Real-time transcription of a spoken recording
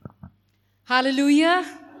Hallelujah.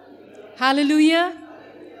 Hallelujah.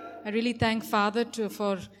 I really thank Father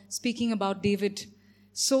for speaking about David.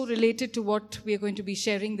 So related to what we are going to be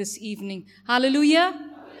sharing this evening. Hallelujah.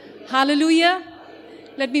 Hallelujah.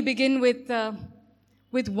 Let me begin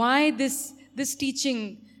with why this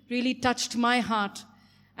teaching really touched my heart.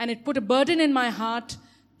 And it put a burden in my heart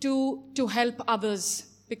to help others.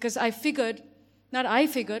 Because I felt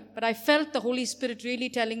the Holy Spirit really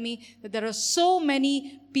telling me that there are so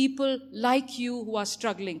many people like you who are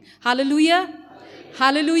struggling. Hallelujah.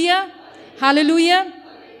 Hallelujah. Hallelujah.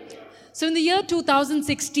 So in the year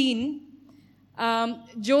 2016,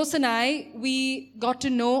 Jose and we got to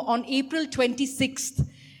know on April 26th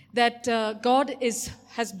that God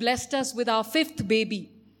has blessed us with our 5th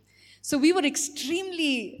baby. So we were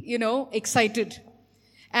extremely, excited.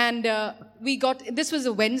 And this was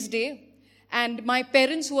a Wednesday. And my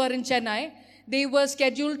parents who are in Chennai, they were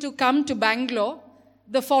scheduled to come to Bangalore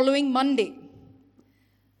the following Monday.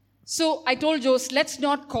 So I told Jose, let's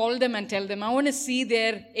not call them and tell them. I want to see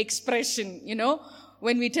their expression,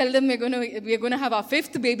 when we tell them we're going to have our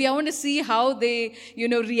 5th baby. I want to see how they,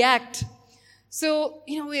 react. So,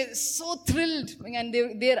 we're so thrilled. And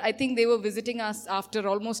I think they were visiting us after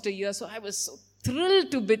almost a year. So I was so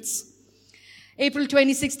thrilled to bits. April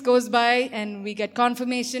 26th goes by and we get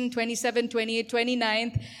confirmation, 27th, 28th,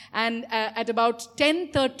 29th. And at about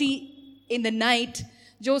 10:30 in the night,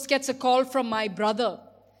 Jose gets a call from my brother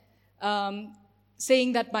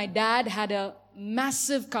saying that my dad had a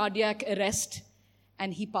massive cardiac arrest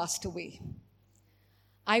and he passed away.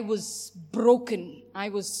 I was broken. I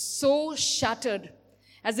was so shattered.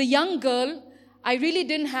 As a young girl, I really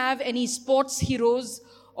didn't have any sports heroes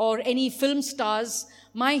or any film stars.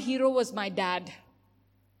 My hero was my dad.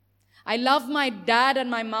 I love my dad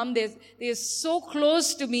and my mom. They're so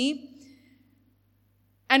close to me.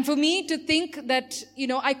 And for me to think that,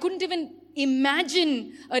 I couldn't even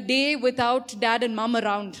imagine a day without dad and mom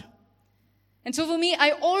around. And so for me,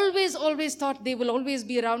 I always thought they will always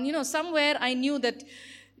be around. Somewhere I knew that,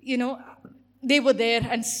 they were there.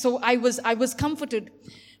 And so I was comforted.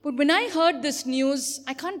 But when I heard this news,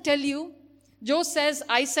 I can't tell you. Joe says,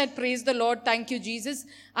 I said, praise the Lord, thank you, Jesus.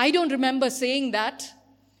 I don't remember saying that.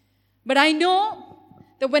 But I know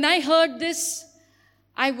that when I heard this,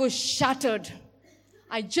 I was shattered.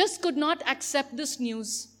 I just could not accept this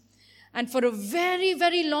news. And for a very,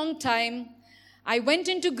 very long time, I went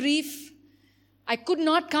into grief. I could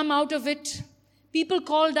not come out of it. People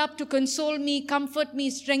called up to console me, comfort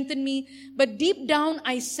me, strengthen me. But deep down,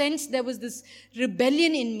 I sensed there was this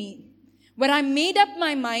rebellion in me, where I made up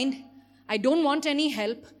my mind, I don't want any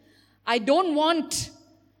help. I don't want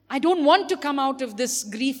to come out of this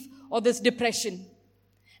grief or this depression.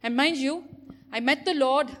 And mind you, I met the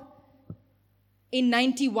Lord in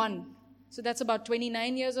 91. So that's about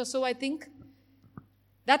 29 years or so, I think.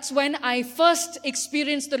 That's when I first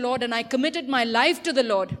experienced the Lord and I committed my life to the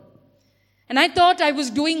Lord. And I thought I was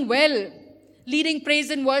doing well, leading praise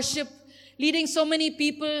and worship, leading so many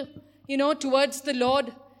people, towards the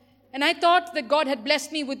Lord. And I thought that God had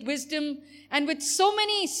blessed me with wisdom and with so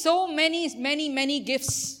many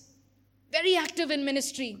gifts. Very active in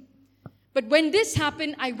ministry. But when this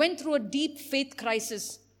happened, I went through a deep faith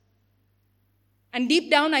crisis. And deep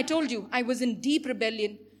down, I told you, I was in deep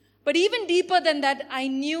rebellion. But even deeper than that, I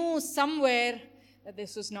knew somewhere that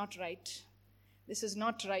this was not right. This is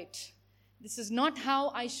not right. This is not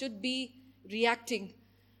how I should be reacting.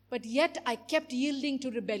 But yet, I kept yielding to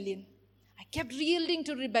rebellion.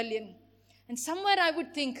 And somewhere I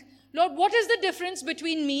would think, Lord, what is the difference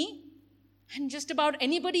between me and just about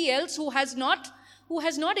anybody else who has not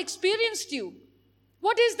experienced you?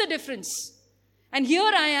 What is the difference? And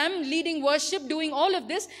here I am leading worship, doing all of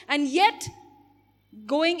this, and yet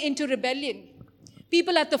going into rebellion.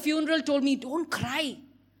 People at the funeral told me, don't cry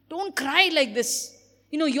like this.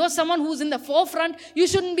 You're someone who's in the forefront. You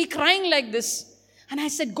shouldn't be crying like this. And I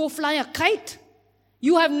said, go fly a kite.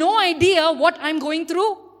 You have no idea what I'm going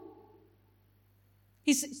through.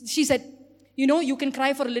 She said, you can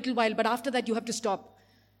cry for a little while, but after that you have to stop.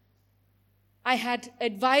 I had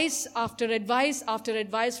advice after advice after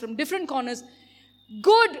advice from different corners.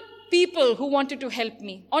 Good people who wanted to help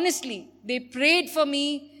me. Honestly, they prayed for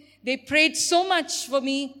me. They prayed so much for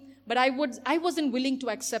me, but I wasn't willing to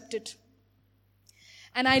accept it.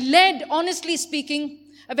 And I led, honestly speaking,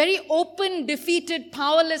 a very open, defeated,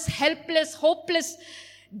 powerless, helpless, hopeless,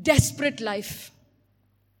 desperate life.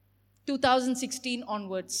 2016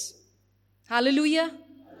 onwards. Hallelujah.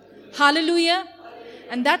 Hallelujah.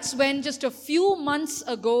 And that's when just a few months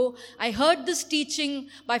ago, I heard this teaching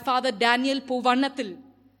by Father Daniel Povanathil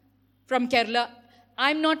from Kerala.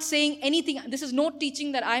 I'm not saying anything. This is no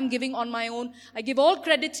teaching that I'm giving on my own. I give all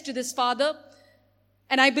credits to this father.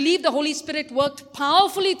 And I believe the Holy Spirit worked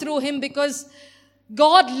powerfully through him, because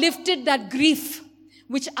God lifted that grief,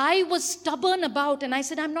 which I was stubborn about. And I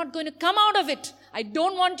said, I'm not going to come out of it. I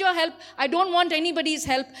don't want your help. I don't want anybody's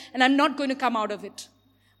help. And I'm not going to come out of it.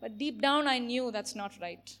 But deep down, I knew that's not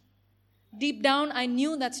right. Deep down, I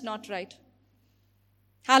knew that's not right.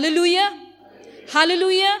 Hallelujah.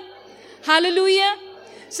 Hallelujah. Hallelujah.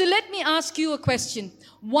 So let me ask you a question.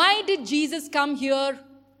 Why did Jesus come here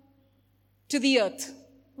to the earth?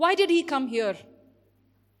 Why did he come here?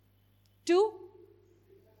 To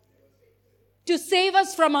save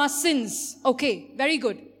us from our sins. Okay, very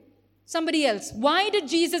good. Somebody else. Why did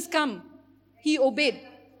Jesus come? He obeyed.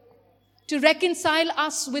 To reconcile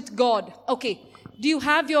us with God. Okay. Do you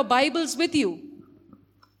have your Bibles with you?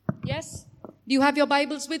 Yes? Do you have your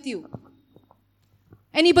Bibles with you?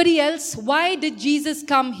 Anybody else? Why did Jesus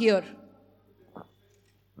come here?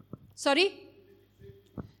 Sorry?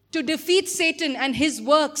 To defeat Satan and his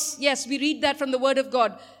works. Yes, we read that from the Word of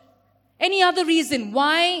God. Any other reason?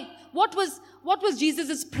 Why? What was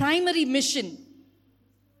Jesus' primary mission?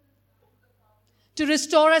 To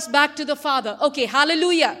restore us back to the Father. Okay,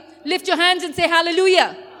 hallelujah. Lift your hands and say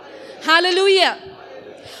hallelujah. Hallelujah.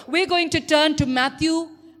 We're going to turn to Matthew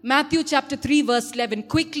chapter 3 verse 11.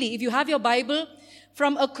 Quickly, if you have your Bible,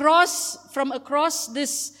 from across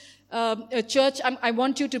this church, I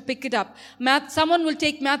want you to pick it up. Someone will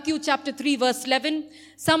take Matthew chapter 3 verse 11.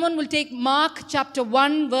 Someone will take Mark chapter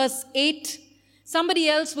 1 verse 8. Somebody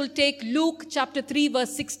else will take Luke chapter 3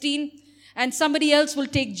 verse 16. And somebody else will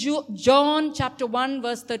take John chapter 1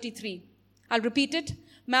 verse 33. I'll repeat it.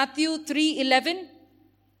 Matthew 3:11,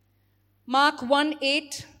 Mark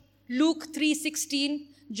 1:8, Luke 3:16,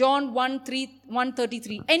 John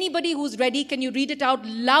 1:33. Anybody who's ready, can you read it out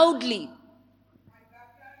loudly?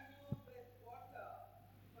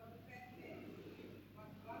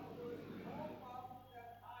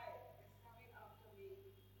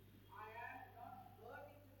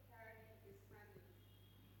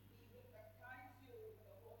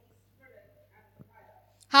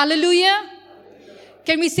 Hallelujah.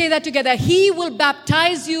 Can we say that together? He will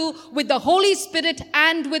baptize you with the Holy Spirit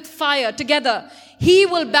and with fire. Together. He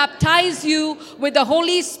will baptize you with the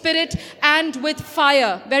Holy Spirit and with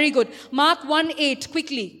fire. Very good. Mark 1:8.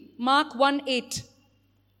 Quickly. Mark 1:8.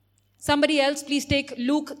 Somebody else, please take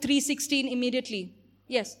Luke 3:16 immediately.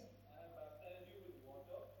 Yes.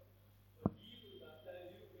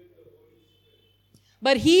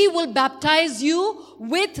 But he will baptize you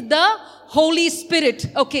with the Holy Spirit.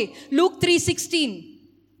 Okay. Luke 3:16.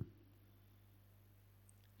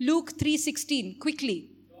 Luke 3:16. Quickly.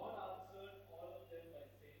 John answered all of them by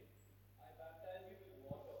saying, I baptize you with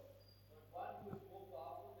water, but one who is more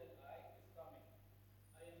powerful than I is coming.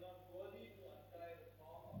 I am not worthy to untie the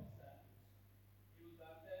thong of his sandals. He will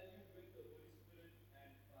baptize you with the Holy Spirit and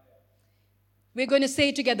fire. We're going to say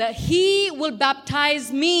together, he will baptize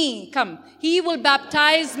me. Come. He will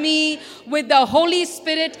baptize me with the Holy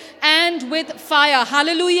Spirit and with fire.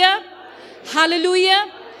 Hallelujah.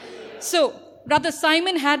 Hallelujah. So, Brother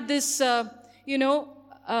Simon had this,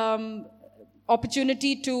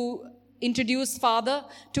 opportunity to introduce Father,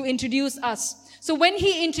 to introduce us. So when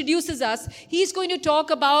he introduces us, he's going to talk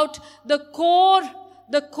about the core,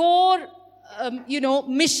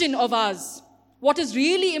 mission of ours. What is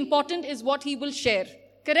really important is what he will share.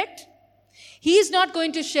 Correct? He's not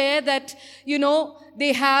going to share that,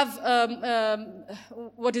 they have,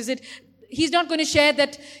 He's not going to share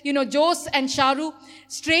that, Jose and Sharu,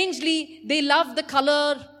 strangely, they love the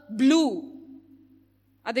color blue.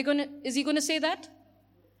 Is he going to say that?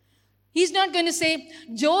 He's not going to say,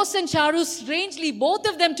 Jose and Sharu, strangely, both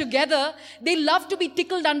of them together, they love to be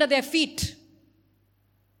tickled under their feet.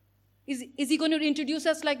 Is he going to introduce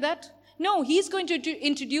us like that? No, he's going to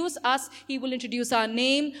introduce us. He will introduce our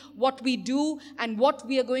name, what we do, and what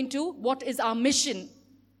is our mission.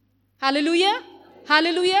 Hallelujah.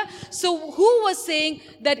 Hallelujah. So who was saying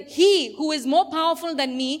that he who is more powerful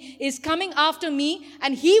than me is coming after me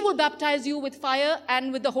and he will baptize you with fire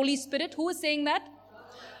and with the Holy Spirit? Who is saying that?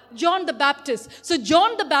 John the Baptist. So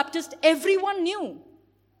John the Baptist, everyone knew.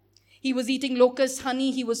 He was eating locust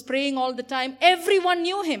honey. He was praying all the time. Everyone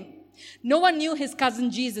knew him. No one knew his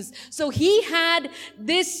cousin Jesus. So he had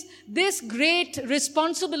this great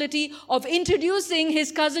responsibility of introducing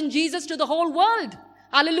his cousin Jesus to the whole world.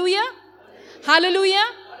 Hallelujah. Hallelujah.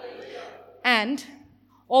 Hallelujah. And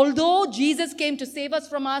although Jesus came to save us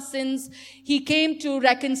from our sins, he came to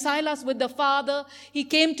reconcile us with the Father. He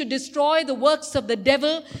came to destroy the works of the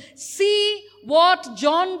devil. See what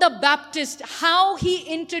John the Baptist, how he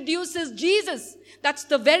introduces Jesus. That's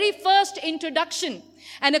the very first introduction.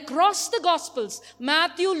 And across the Gospels,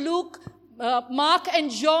 Matthew, Luke, Mark and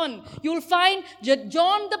John, you'll find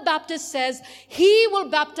John the Baptist says, he will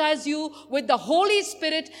baptize you with the Holy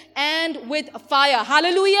Spirit and with fire.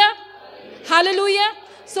 Hallelujah. Hallelujah. Hallelujah.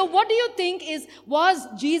 So what do you think was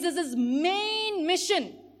Jesus' main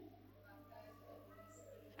mission?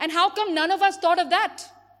 And how come none of us thought of that?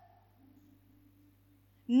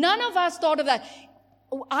 None of us thought of that.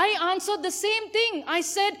 I answered the same thing. I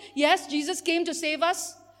said, yes, Jesus came to save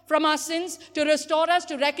us from our sins, to restore us,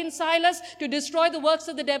 to reconcile us, to destroy the works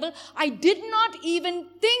of the devil. I did not even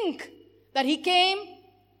think that he came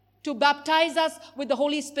to baptize us with the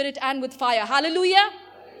Holy Spirit and with fire. Hallelujah.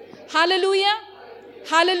 Hallelujah.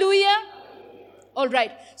 Hallelujah. All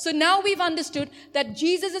right. So now we've understood that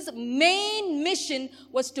Jesus' main mission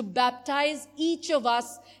was to baptize each of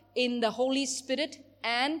us in the Holy Spirit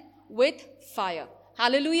and with fire.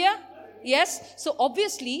 Hallelujah. Yes. So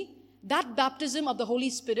obviously, that baptism of the Holy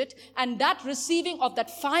Spirit and that receiving of that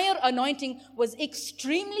fire anointing was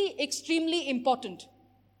extremely, extremely important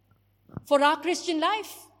for our Christian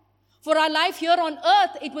life. For our life here on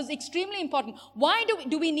earth, it was extremely important. Why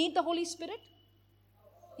do we need the Holy Spirit?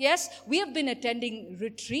 Yes, we have been attending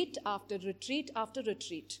retreat after retreat after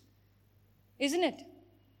retreat. Isn't it?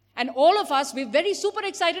 And all of us, we're very super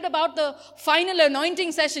excited about the final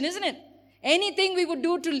anointing session, isn't it? Anything we would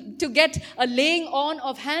do to get a laying on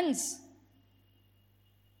of hands.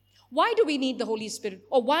 Why do we need the Holy Spirit?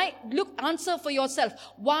 Or why, answer for yourself.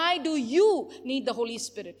 Why do you need the Holy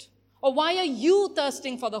Spirit? Or why are you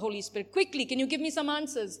thirsting for the Holy Spirit? Quickly, can you give me some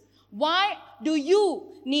answers? Why do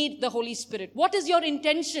you need the Holy Spirit? What is your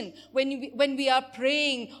intention when we are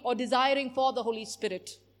praying or desiring for the Holy Spirit?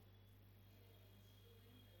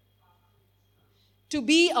 To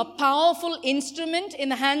be a powerful instrument in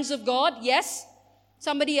the hands of God. Yes?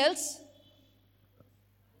 Somebody else?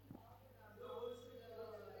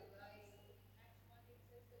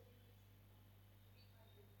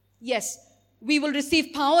 Yes. We will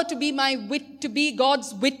receive power to be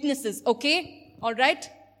God's witnesses. Okay? All right?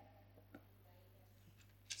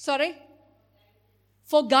 Sorry?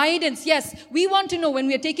 For guidance, yes. We want to know when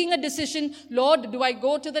we are taking a decision, Lord, do I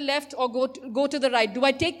go to the left or go to the right? Do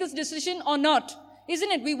I take this decision or not?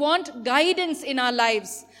 Isn't it? We want guidance in our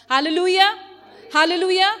lives. Hallelujah.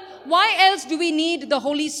 Hallelujah. Why else do we need the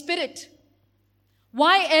Holy Spirit?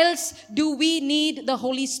 Why else do we need the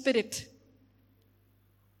Holy Spirit?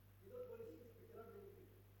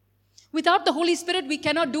 Without the Holy Spirit, we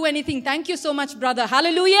cannot do anything. Thank you so much, brother.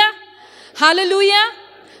 Hallelujah. Hallelujah.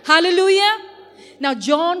 Hallelujah. Now,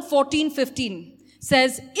 John 14:15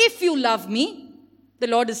 says, if you love me, the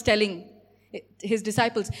Lord is telling his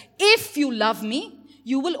disciples, if you love me,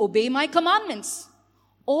 you will obey my commandments.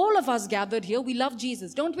 All of us gathered here, we love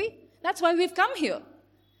Jesus, don't we? That's why we've come here.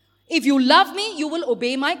 If you love me, you will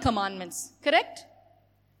obey my commandments. Correct?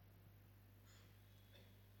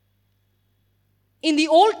 In the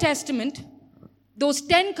Old Testament, those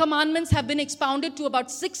 10 commandments have been expounded to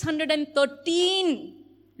about 613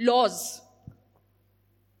 laws.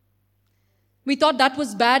 We thought that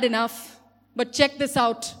was bad enough, but check this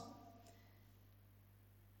out.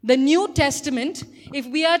 The New Testament, if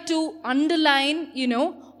we are to underline,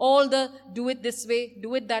 all the do it this way,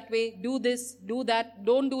 do it that way, do this, do that,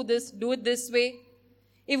 don't do this, do it this way.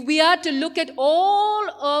 If we are to look at all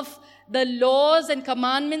of the laws and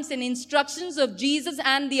commandments and instructions of Jesus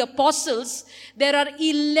and the apostles, there are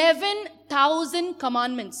 11,000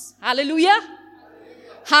 commandments. Hallelujah.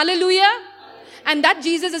 Hallelujah. Hallelujah. And that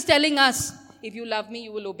Jesus is telling us, if you love me,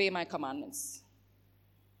 you will obey my commandments.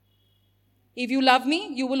 If you love me,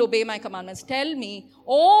 you will obey my commandments. Tell me,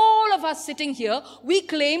 all of us sitting here, we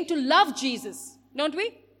claim to love Jesus, don't we?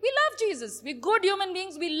 We love Jesus. We're good human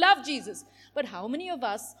beings. We love Jesus. But how many of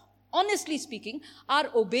us, honestly speaking, are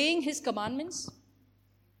obeying his commandments?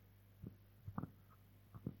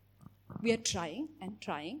 We are trying and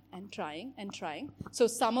trying and trying and trying. So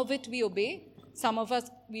some of it we obey. Some of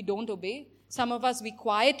us we don't obey. Some of us we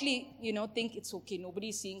quietly, think it's okay.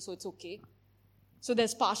 Nobody's seeing, so it's okay. So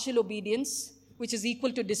there's partial obedience, which is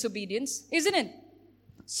equal to disobedience, isn't it?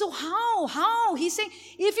 So how? He's saying,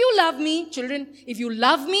 if you love me, children, if you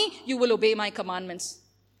love me, you will obey my commandments.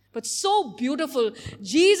 But so beautiful.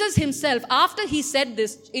 Jesus himself, after he said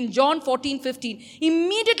this in John 14:15,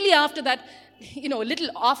 immediately after that, a little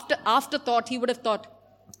afterthought, he would have thought,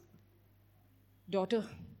 daughter,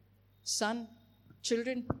 son,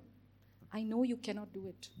 children, I know you cannot do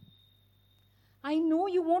it. I know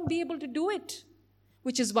you won't be able to do it.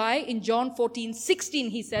 Which is why in John 14:16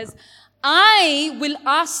 he says, I will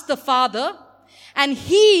ask the Father and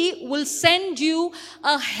He will send you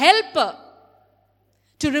a helper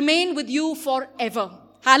to remain with you forever.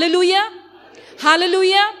 Hallelujah.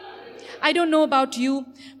 Hallelujah. I don't know about you,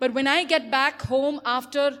 but when I get back home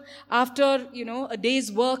after a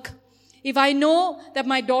day's work, if I know that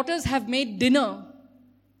my daughters have made dinner,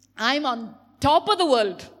 I'm on top of the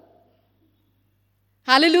world.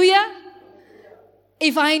 Hallelujah.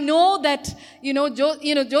 If I know that,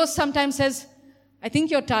 Joe sometimes says, I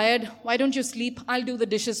think you're tired. Why don't you sleep? I'll do the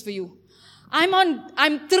dishes for you.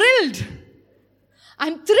 I'm thrilled.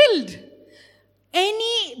 I'm thrilled.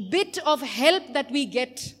 Any bit of help that we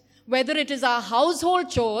get, whether it is our household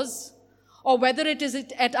chores or whether it is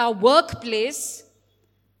at our workplace,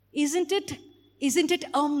 isn't it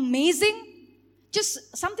amazing?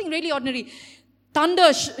 Just something really ordinary.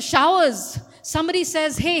 Thunder, showers. Somebody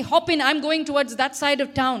says, hey, hop in, I'm going towards that side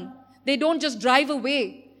of town. They don't just drive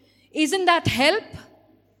away. Isn't that help?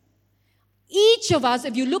 Each of us,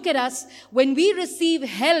 if you look at us, when we receive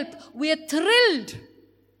help, we are thrilled.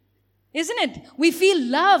 Isn't it? We feel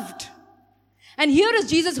loved. And here is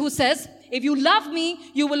Jesus who says, if you love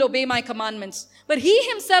me, you will obey my commandments. But He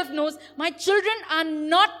Himself knows my children are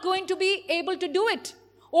not going to be able to do it.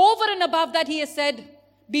 Over and above that, He has said,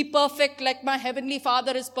 be perfect like my heavenly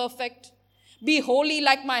Father is perfect. Be holy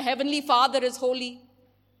like my heavenly Father is holy.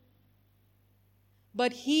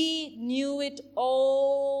 But He knew it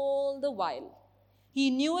all the while. He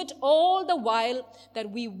knew it all the while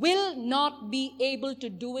that we will not be able to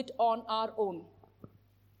do it on our own.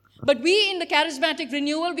 But we in the charismatic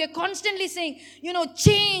renewal, we are constantly saying,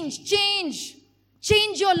 change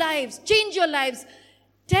your lives, change your lives.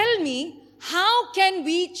 Tell me, how can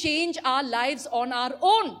we change our lives on our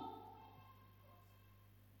own?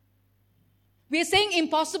 We are saying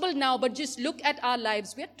impossible now, but just look at our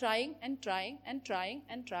lives. We are trying and trying and trying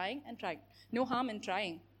and trying and trying. No harm in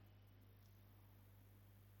trying.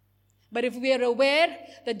 But if we are aware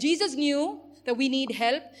that Jesus knew that we need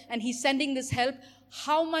help and He's sending this help,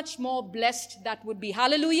 how much more blessed that would be.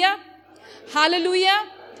 Hallelujah. Hallelujah.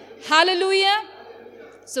 Hallelujah.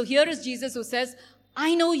 So here is Jesus who says,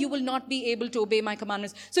 I know you will not be able to obey my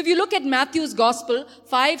commandments. So if you look at Matthew's Gospel,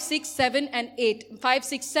 5, 6, 7, and 8, 5,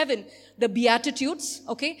 6, 7, the Beatitudes,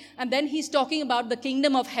 okay? And then He's talking about the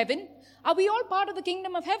kingdom of heaven. Are we all part of the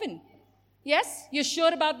kingdom of heaven? Yes? You're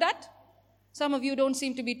sure about that? Some of you don't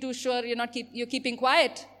seem to be too sure. You're keeping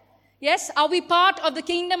quiet. Yes? Are we part of the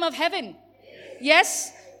kingdom of heaven?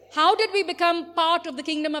 Yes? How did we become part of the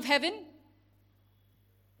kingdom of heaven?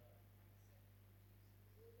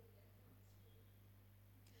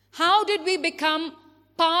 How did we become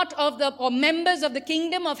part of or members of the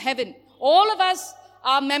kingdom of heaven? All of us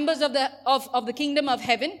are members of the kingdom of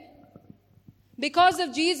heaven because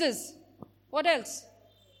of Jesus. What else?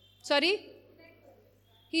 Sorry?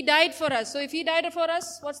 He died for us. So if He died for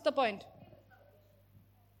us, what's the point?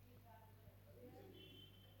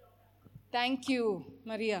 Thank you,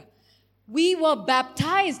 Maria. We were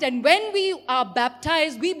baptized, and when we are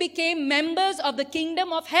baptized, we became members of the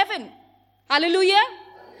kingdom of heaven. Hallelujah.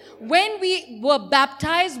 When we were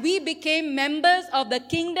baptized, we became members of the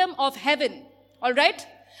kingdom of heaven. All right?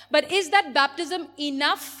 But is that baptism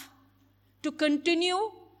enough to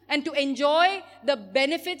continue and to enjoy the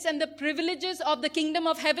benefits and the privileges of the kingdom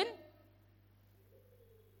of heaven?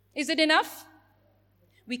 Is it enough?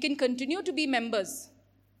 We can continue to be members.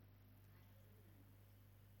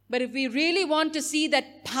 But if we really want to see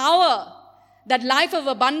that power, that life of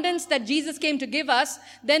abundance that Jesus came to give us,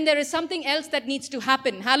 then there is something else that needs to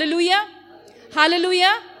happen. Hallelujah.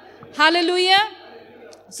 Hallelujah. Hallelujah.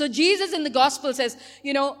 So Jesus in the gospel says,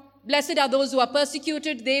 blessed are those who are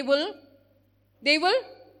persecuted. They will.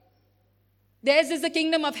 Theirs is the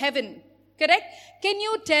kingdom of heaven. Correct? Can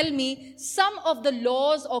you tell me some of the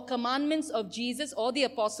laws or commandments of Jesus or the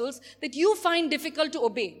apostles that you find difficult to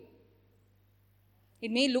obey? It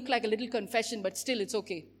may look like a little confession, but still it's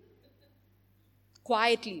okay.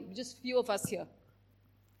 Quietly, just few of us here.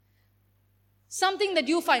 Something that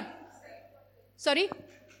you find. Sorry?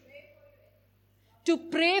 To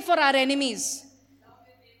pray for our enemies.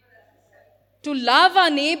 To love our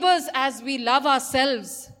neighbors as we love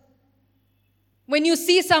ourselves. When you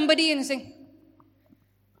see somebody and you say,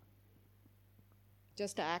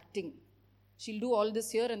 just acting. She'll do all this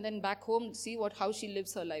here and then back home, see how she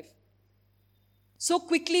lives her life. So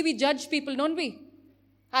quickly we judge people, don't we?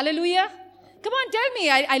 Hallelujah. Come on, tell me.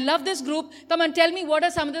 I love this group. Come on, tell me what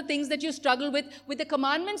are some of the things that you struggle with the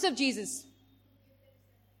commandments of Jesus.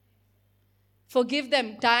 Forgive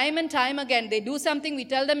them time and time again. They do something, we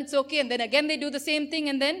tell them it's okay, and then again they do the same thing,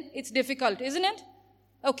 and then it's difficult, isn't it?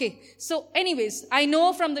 Okay, so anyways, I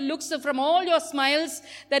know from the looks of, from all your smiles,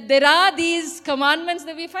 that there are these commandments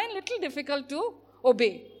that we find little difficult to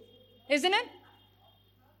obey. Isn't it?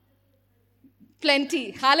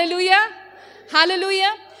 Plenty. Hallelujah.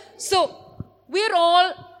 Hallelujah. So, we're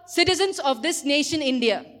all citizens of this nation,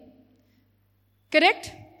 India.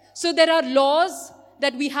 Correct? So, there are laws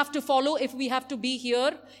that we have to follow if we have to be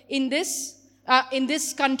here in this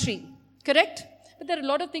country. Correct? But there are a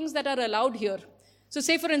lot of things that are allowed here. So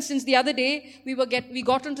say, for instance, the other day, we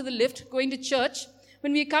got onto the lift going to church.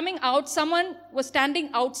 When we were coming out, someone was standing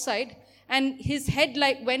outside and his head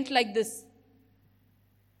went like this,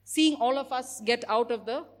 seeing all of us get out of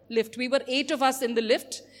the lift. We were 8 of us in the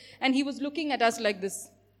lift, and he was looking at us like this.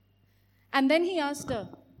 And then he asked her,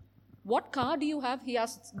 "What car do you have?" He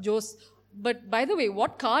asked Jose, "But by the way,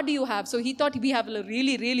 what car do you have?" So he thought we have a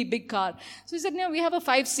really, really big car. So he said, "No, we have a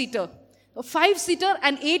 5-seater. A 5-seater,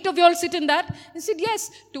 and 8 of you all sit in that?" He said, "Yes,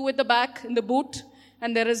 2 at the back in the boot,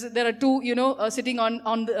 and there are 2, sitting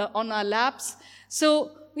on our laps."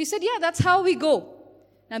 So we said, "Yeah, that's how we go."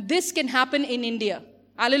 Now this can happen in India.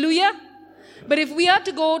 Hallelujah. But if we are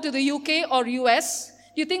to go to the UK or US,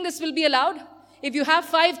 do you think this will be allowed? If you have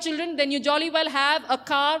 5 children, then you jolly well have a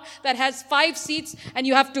car that has 5 seats, and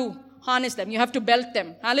you have to harness them. You have to belt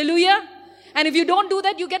them. Hallelujah. And if you don't do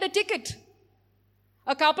that, you get a ticket.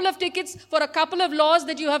 A couple of tickets for a couple of laws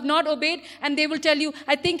that you have not obeyed, and they will tell you,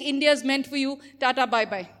 "I think India is meant for you. Tata,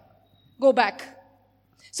 bye-bye. Go back."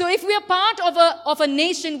 So if we are part of a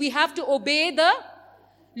nation, we have to obey the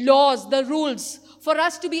laws, the rules, for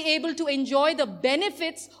us to be able to enjoy the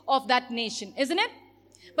benefits of that nation, isn't it?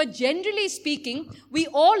 But generally speaking, we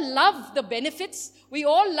all love the benefits, we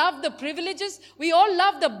all love the privileges, we all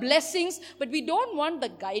love the blessings, but we don't want the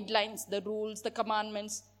guidelines, the rules, the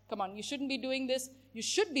commandments. Come on, you shouldn't be doing this. You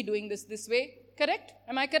should be doing this way. Correct?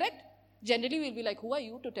 Am I correct? Generally, we'll be like, "Who are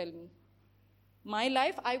you to tell me? My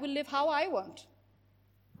life, I will live how I want."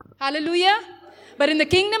 Hallelujah. But in the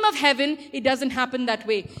kingdom of heaven, it doesn't happen that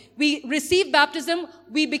way. We received baptism,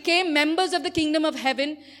 we became members of the kingdom of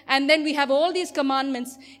heaven, and then we have all these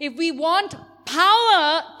commandments. If we want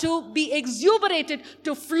power to be exuberated,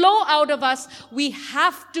 to flow out of us, we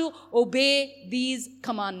have to obey these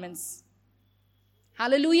commandments.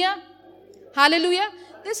 Hallelujah. Hallelujah.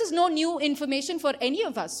 This is no new information for any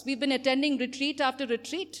of us. We've been attending retreat after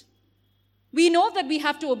retreat. We know that we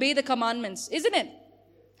have to obey the commandments, isn't it?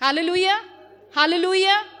 Hallelujah.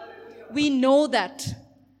 Hallelujah. We know that.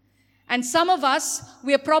 And some of us,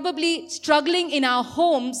 we are probably struggling in our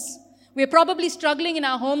homes. We are probably struggling in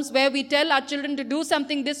our homes where we tell our children to do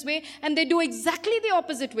something this way, and they do exactly the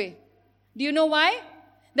opposite way. Do you know why?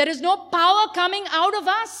 There is no power coming out of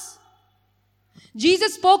us.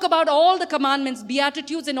 Jesus spoke about all the commandments,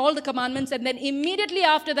 beatitudes and all the commandments, and then immediately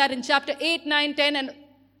after that in chapter 8, 9, 10 and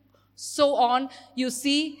so on, you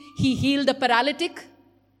see, he healed the paralytic.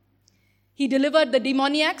 He delivered the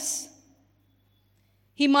demoniacs.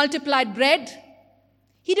 He multiplied bread.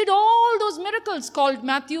 He did all those miracles, called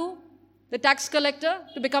Matthew, the tax collector,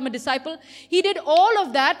 to become a disciple. He did all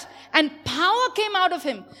of that, and power came out of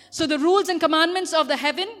him. So the rules and commandments of the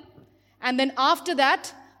heaven, and then after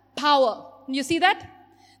that, power. You see that?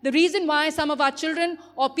 The reason why some of our children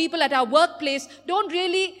or people at our workplace don't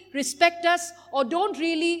really respect us or don't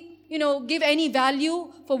really, give any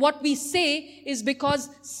value for what we say is because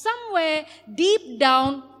somewhere deep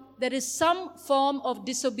down there is some form of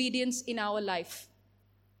disobedience in our life.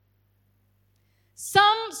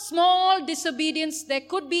 Some small disobedience there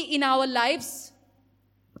could be in our lives,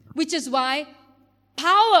 which is why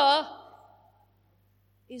power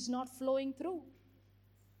is not flowing through.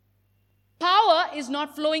 Power is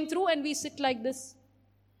not flowing through, and we sit like this.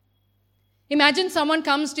 Imagine someone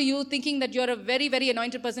comes to you thinking that you're a very, very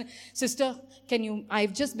anointed person. "Sister,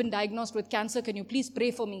 I've just been diagnosed with cancer. Can you please pray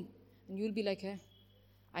for me?" And you'll be like,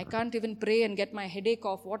 I can't even pray and get my headache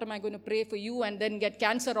off. What am I going to pray for you and then get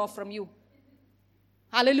cancer off from you?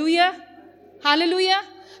 Hallelujah. Hallelujah.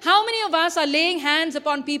 How many of us are laying hands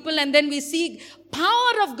upon people and then we see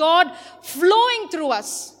power of God flowing through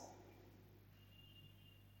us?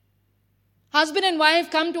 Husband and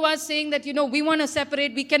wife come to us saying that, we want to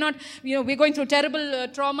separate. We cannot, we're going through terrible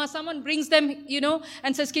trauma. Someone brings them,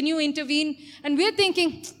 and says, "Can you intervene?" And we're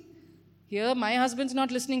thinking, here, my husband's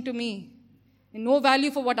not listening to me. No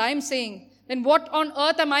value for what I'm saying. Then what on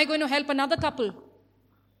earth am I going to help another couple?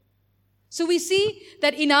 So we see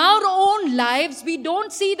that in our own lives, we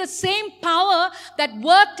don't see the same power that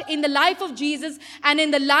worked in the life of Jesus and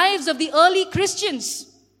in the lives of the early Christians.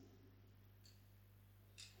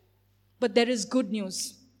 But there is good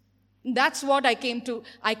news. That's what I came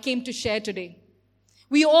to share today.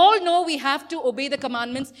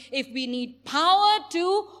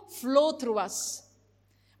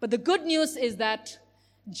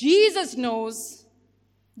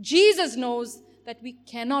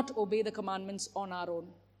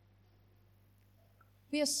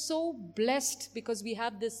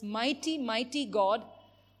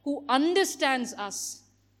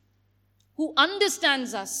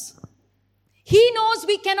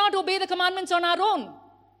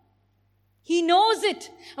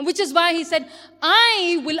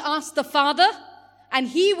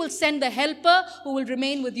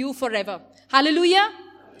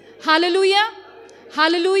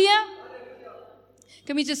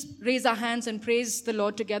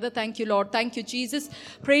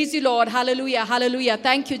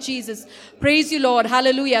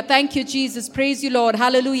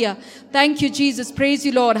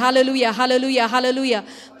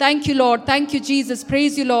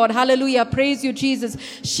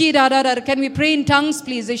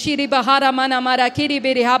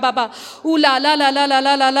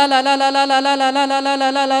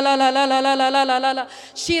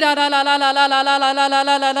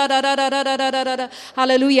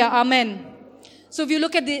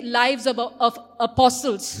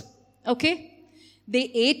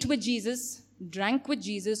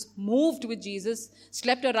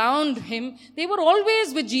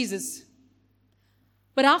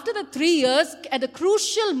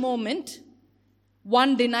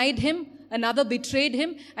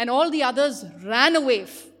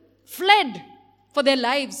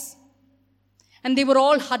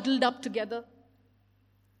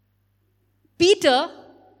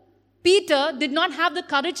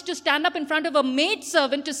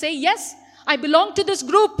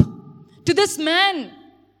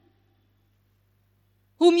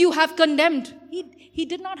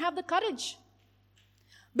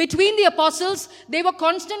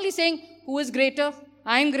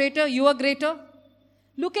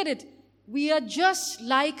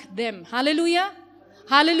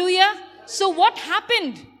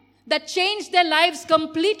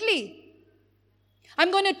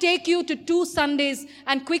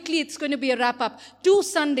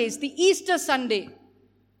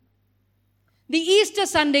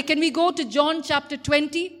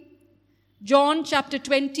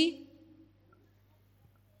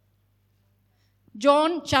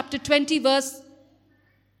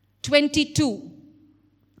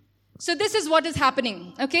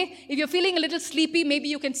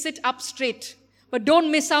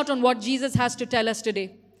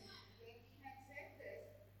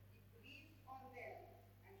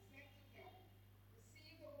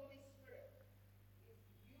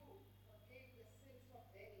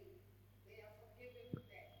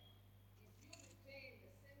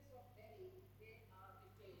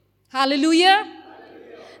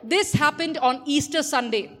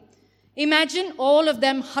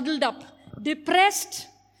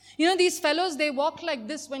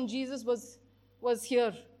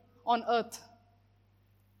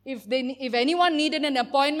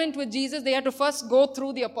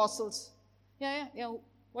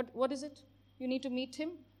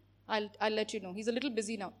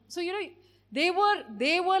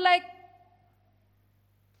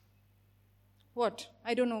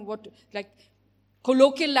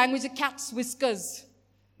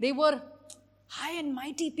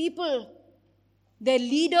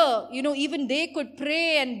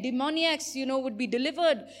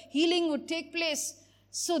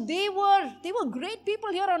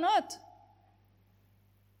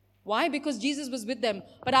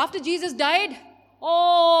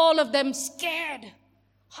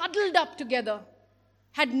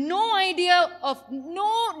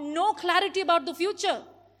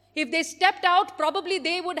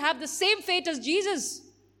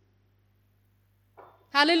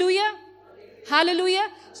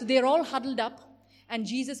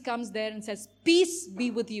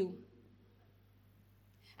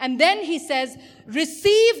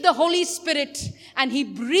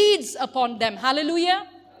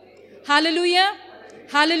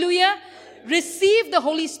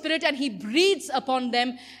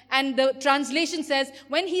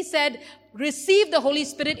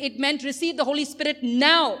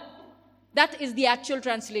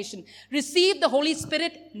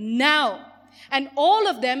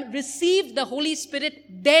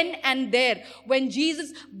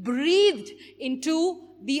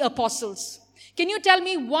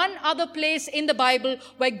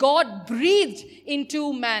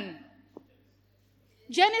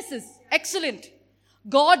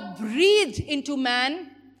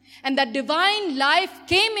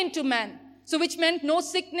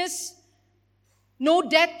 no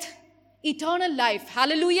death, eternal life.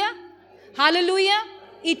 Hallelujah. Hallelujah.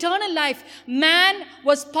 Eternal life. Man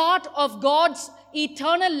was part of God's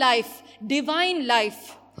eternal life, divine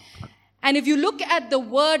life. And if you look at the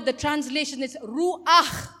word, the translation is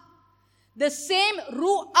ruach. The same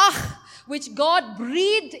ruach which God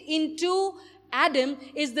breathed into Adam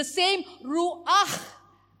is the same ruach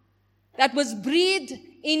that was breathed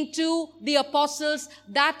into the apostles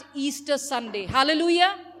that Easter Sunday.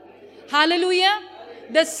 Hallelujah. Hallelujah.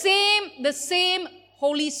 The same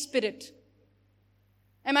Holy Spirit.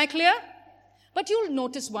 Am I clear? But you'll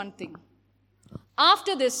notice one thing.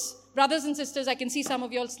 After this, brothers and sisters, I can see some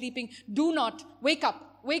of you all sleeping. Do not wake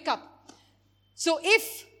up. Wake up. So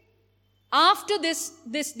if after this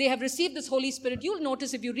they have received this Holy Spirit, you'll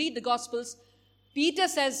notice if you read the Gospels, Peter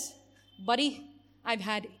says, buddy, I've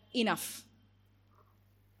had enough.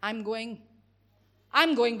 I'm going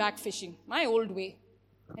back fishing. My old way.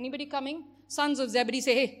 Anybody coming? Sons of Zebedee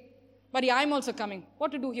say, hey, buddy, I'm also coming.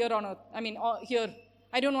 What to do here on earth? Here.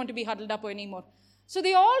 I don't want to be huddled up anymore. So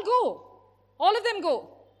they all go. All of them go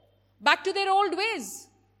back to their old ways.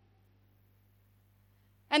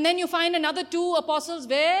 And then you find another 2 apostles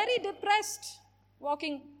very depressed,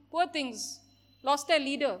 walking, poor things, lost their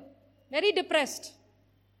leader, very depressed.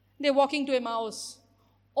 They're walking to Emmaus.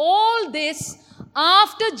 All this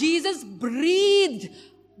after Jesus breathed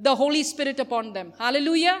the Holy Spirit upon them.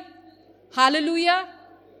 Hallelujah. Hallelujah.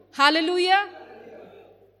 Hallelujah.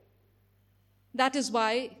 That is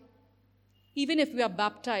why, even if we are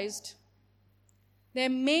baptized, there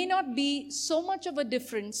may not be so much of a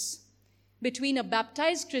difference between a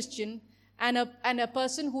baptized Christian and a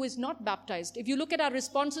person who is not baptized. If you look at our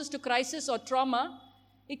responses to crisis or trauma,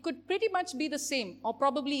 it could pretty much be the same or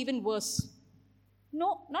probably even worse.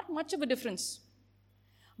 No, not much of a difference.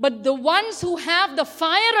 But the ones who have the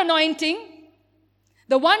fire anointing,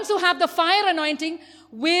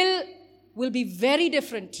 will be very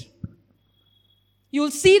different. You'll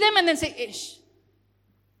see them and then say, ish.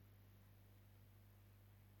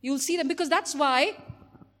 You'll see them because that's why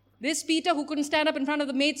this Peter who couldn't stand up in front of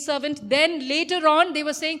the maidservant, then later on they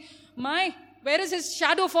were saying, where is his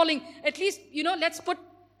shadow falling? At least, let's put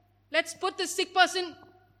this sick person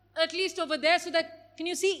at least over there so that, can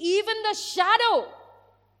you see even the shadow?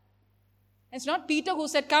 It's not Peter who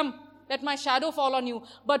said, come, let my shadow fall on you.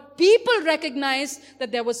 But people recognized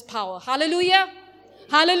that there was power. Hallelujah.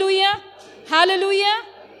 Hallelujah. Hallelujah.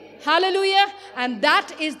 Hallelujah. And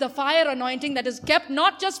that is the fire anointing that is kept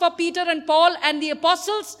not just for Peter and Paul and the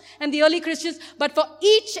apostles and the early Christians, but for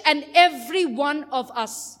each and every one of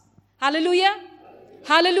us. Hallelujah.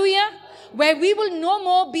 Hallelujah. Where we will no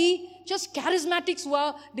more be just charismatics who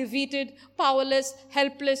are defeated, powerless,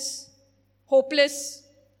 helpless, hopeless.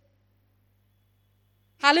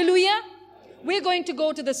 Hallelujah. We're going to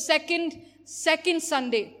go to the second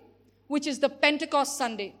Sunday, which is the Pentecost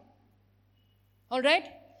Sunday. All right?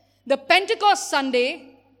 The Pentecost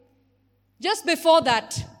Sunday, just before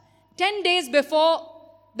that, 10 days before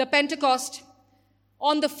the Pentecost,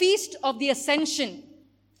 on the Feast of the Ascension,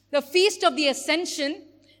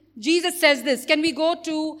 Jesus says this. Can we go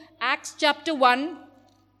to Acts chapter 1?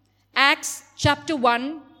 Acts chapter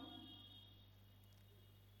 1,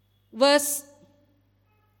 verse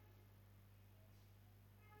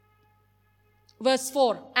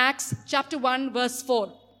 4. Acts chapter 1, verse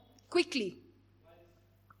 4. Quickly.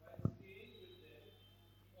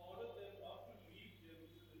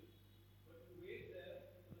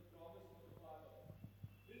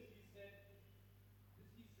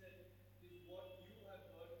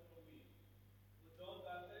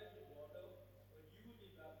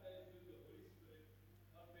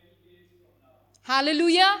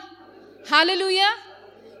 Hallelujah. Hallelujah.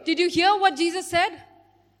 Did you hear what Jesus said?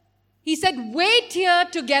 He said, wait here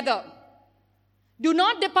together. Do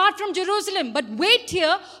not depart from Jerusalem, but wait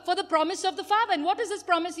here for the promise of the Father. And what is this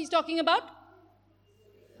promise he's talking about?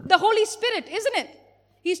 The Holy Spirit, isn't it?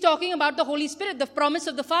 He's talking about the Holy Spirit, the promise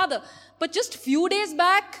of the Father. But just few days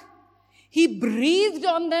back, he breathed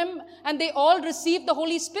on them and they all received the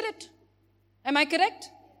Holy Spirit. Am I correct?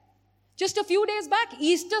 Just a few days back,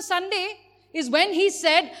 Easter Sunday, is when he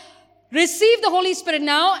said, receive the Holy Spirit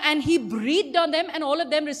now, and he breathed on them and all of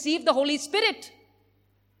them received the Holy Spirit.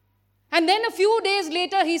 And then a few days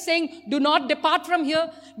later, he's saying, do not depart from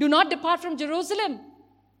here. Do not depart from Jerusalem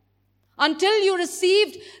until you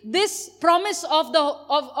received this promise of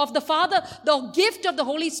the Father, the gift of the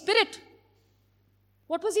Holy Spirit.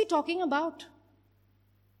 What was he talking about?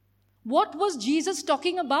 What was Jesus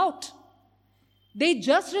talking about? They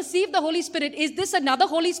just received the Holy Spirit. Is this another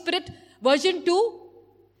Holy Spirit version 2?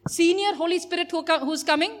 Senior Holy Spirit who's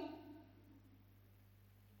coming?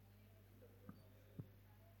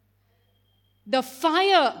 the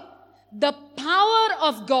fire, the power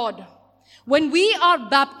of God. When we are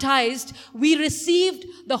baptized, we received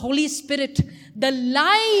the Holy Spirit, the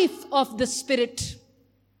life of the Spirit.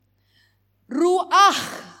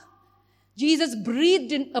 Ruach. Jesus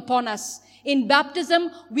breathed in upon us. In baptism,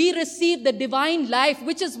 we receive the divine life,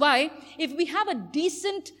 which is why if we have a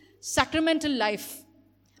decent sacramental life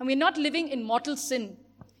and we're not living in mortal sin,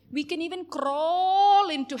 we can even crawl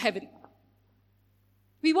into heaven.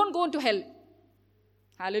 We won't go into hell.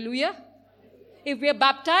 Hallelujah. If we are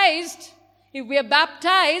baptized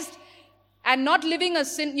and not living a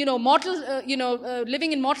sin,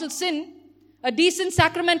 living in mortal sin, a decent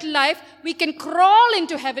sacramental life, we can crawl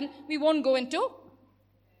into heaven. We won't go into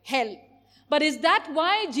hell. But is that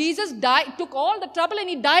why Jesus took all the trouble and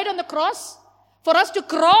he died on the cross? For us to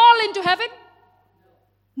crawl into heaven?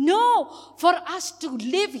 No, for us to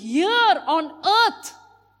live here on earth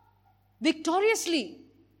victoriously.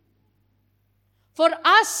 For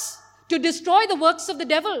us to destroy the works of the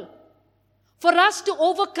devil. For us to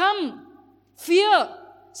overcome fear,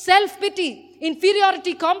 self-pity,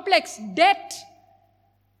 inferiority complex, debt,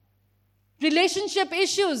 relationship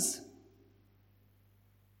issues.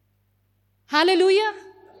 Hallelujah.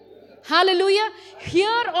 Hallelujah.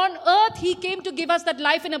 Here on earth, he came to give us that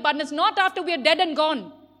life in abundance, not after we are dead and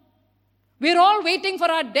gone. We're all waiting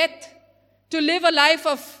for our death to live a life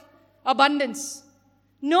of abundance.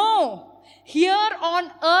 No. Here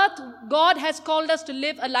on earth, God has called us to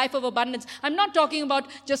live a life of abundance. I'm not talking about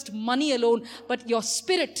just money alone, but your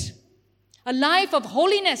spirit. A life of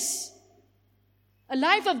holiness. A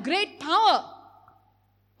life of great power.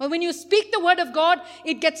 But when you speak the word of God,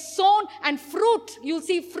 it gets sown and fruit. You'll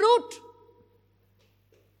see fruit.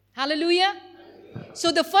 Hallelujah.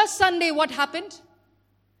 So the first Sunday, what happened?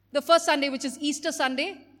 The first Sunday, which is Easter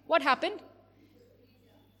Sunday, what happened?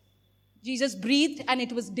 Jesus breathed and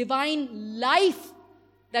it was divine life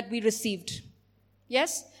that we received.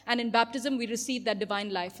 Yes? And in baptism, we received that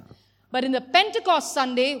divine life. But in the Pentecost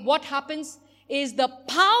Sunday, what happens is the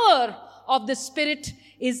power of the Spirit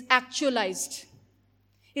is actualized.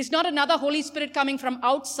 It's not another Holy Spirit coming from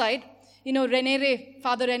outside. You know,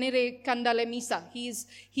 Father René Kandale Misa,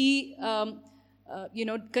 he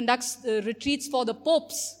conducts retreats for the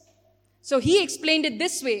popes. So he explained it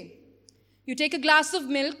this way. You take a glass of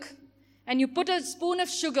milk and you put a spoon of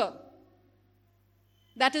sugar.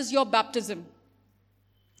 That is your baptism.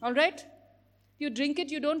 All right? You drink it,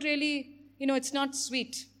 you don't really, it's not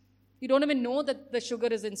sweet. You don't even know that the sugar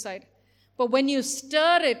is inside. But when you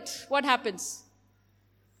stir it, what happens?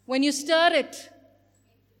 When you stir it,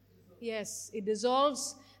 yes, it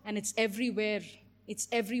dissolves and it's everywhere. It's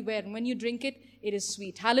everywhere. And when you drink it, it is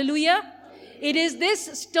sweet. Hallelujah. It is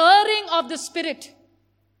this stirring of the Spirit.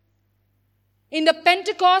 In the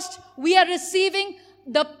Pentecost, we are receiving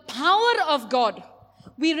the power of God.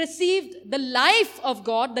 We received the life of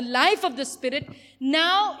God, the life of the Spirit.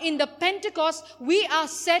 Now, in the Pentecost, we are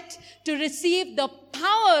set to receive the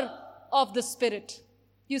power of the Spirit.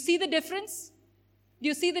 You see the difference? Do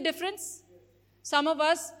you see the difference? Some of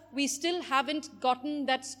us, we still haven't gotten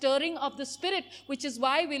that stirring of the Spirit, which is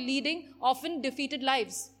why we're leading often defeated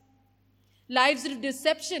lives. Lives of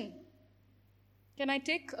deception. Can I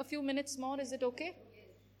take a few minutes more? Is it okay?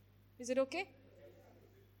 Is it okay?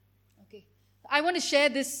 Okay. I want to share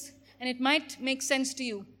this, and it might make sense to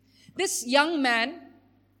you. This young man,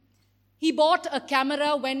 he bought a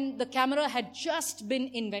camera when the camera had just been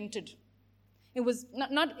invented. It was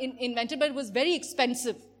not invented, but it was very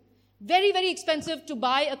expensive. Very, very expensive to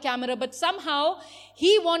buy a camera. But somehow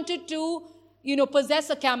he wanted to, possess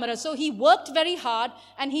a camera. So he worked very hard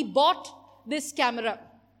and he bought this camera.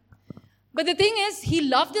 But the thing is, he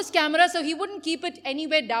loved this camera, so he wouldn't keep it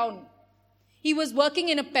anywhere down. He was working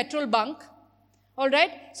in a petrol bunk. All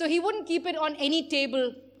right? So he wouldn't keep it on any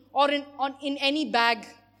table or in any bag.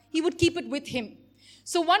 He would keep it with him.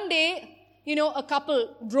 So one day, a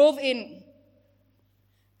couple drove in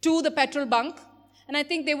to the petrol bunk, and I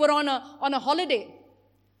think they were on a holiday.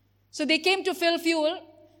 So they came to fill fuel.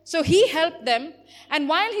 So he helped them, and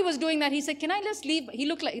while he was doing that, he said, "Can I just leave?" He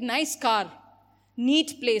looked like a nice car,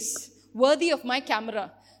 neat place, worthy of my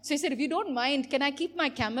camera. So he said, "If you don't mind, can I keep my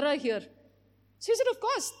camera here?" So he said, "Of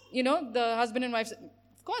course." The husband and wife said,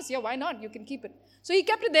 "Of course, yeah, why not? You can keep it." So he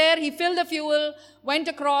kept it there. He filled the fuel, went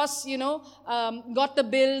across, got the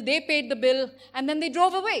bill. They paid the bill, and then they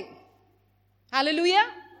drove away. Hallelujah.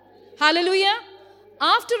 Hallelujah.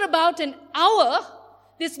 After about an hour,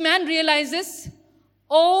 this man realizes,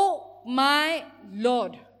 "Oh my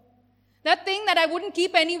Lord. That thing that I wouldn't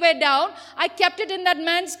keep anywhere down, I kept it in that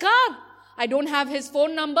man's car. I don't have his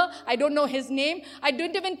phone number. I don't know his name. I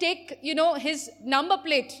didn't even take, his number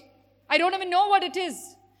plate. I don't even know what it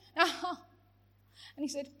is. And he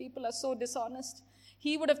said, people are so dishonest.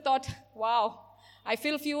 He would have thought, wow, I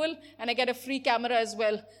fill fuel and I get a free camera as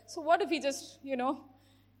well. So what if he just,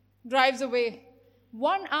 drives away?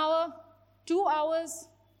 1 hour, 2 hours,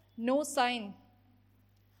 no sign.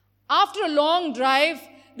 After a long drive,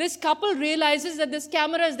 this couple realizes that this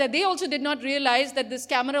camera is there. They also did not realize that this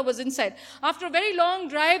camera was inside. After a very long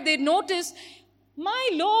drive, they noticed, my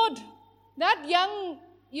Lord, that young,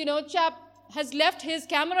 chap has left his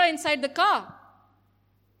camera inside the car.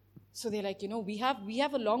 So they're like, we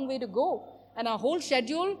have a long way to go. And our whole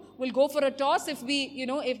schedule will go for a toss if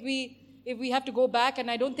we have to go back. And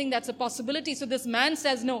I don't think that's a possibility. So this man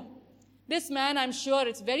says, no. This man, I'm sure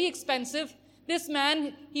it's very expensive. This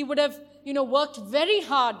man, he would have, worked very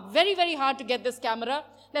hard, very, very hard to get this camera.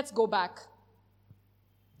 Let's go back.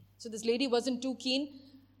 So this lady wasn't too keen.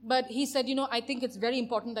 But he said, I think it's very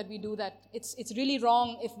important that we do that. It's really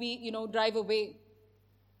wrong if we, drive away.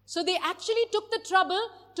 So they actually took the trouble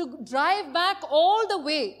to drive back all the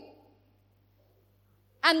way.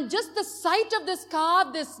 And just the sight of this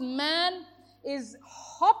car, this man is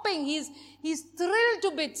hopping. He's thrilled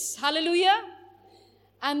to bits. Hallelujah.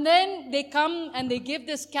 And then they come and they give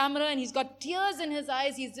this camera and he's got tears in his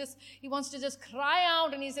eyes. He wants to just cry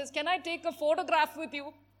out and he says, can I take a photograph with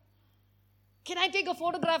you? Can I take a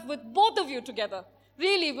photograph with both of you together?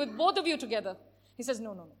 Really, with both of you together? He says,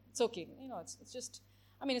 no, it's okay. It's just,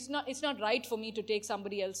 it's not right for me to take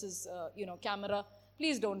somebody else's, camera.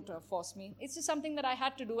 Please don't force me. It's just something that I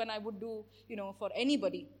had to do and I would do, for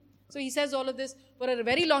anybody. So he says all of this for a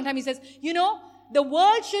very long time. He says, the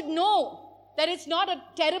world should know that it's not a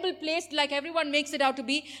terrible place like everyone makes it out to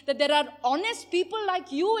be, that there are honest people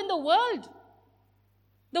like you in the world.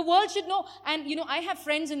 The world should know. And, I have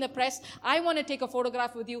friends in the press. I want to take a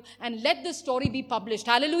photograph with you and let this story be published.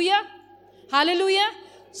 Hallelujah. Hallelujah.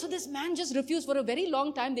 So this man just refused for a very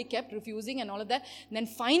long time. They kept refusing and all of that. And then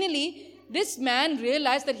finally, this man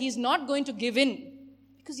realized that he's not going to give in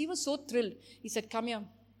because he was so thrilled. He said, come here.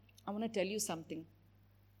 I want to tell you something.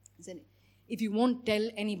 He said, if you won't tell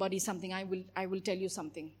anybody something, I will tell you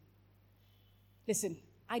something. Listen,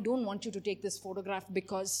 I don't want you to take this photograph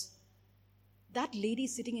because that lady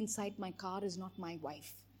sitting inside my car is not my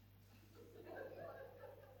wife.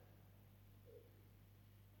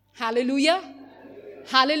 Hallelujah.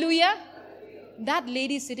 Hallelujah. That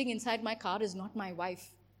lady sitting inside my car is not my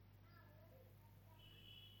wife.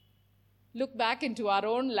 Look back into our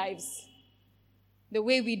own lives. The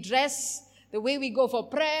way we dress, the way we go for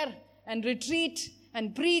prayer and retreat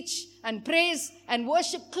and preach and praise and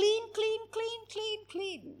worship. Clean, clean, clean, clean,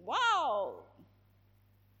 clean. Wow.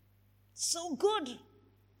 So good.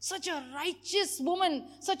 Such a righteous woman,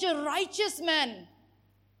 such a righteous man.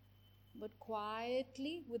 But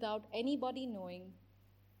quietly, without anybody knowing,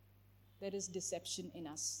 there is deception in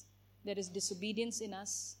us. There is disobedience in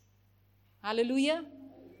us. Hallelujah.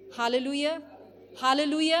 Hallelujah.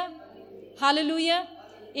 Hallelujah. Hallelujah.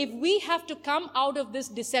 If we have to come out of this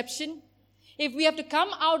deception, if we have to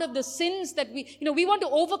come out of the sins that we want to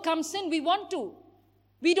overcome sin, we want to.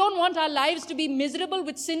 We don't want our lives to be miserable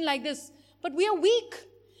with sin like this. But we are weak.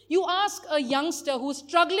 You ask a youngster who's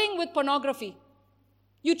struggling with pornography.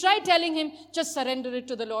 You try telling him, just surrender it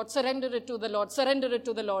to the Lord, surrender it to the Lord, surrender it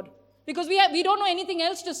to the Lord. Because we don't know anything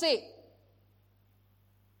else to say.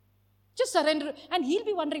 Just surrender. And he'll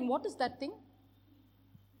be wondering, what is that thing?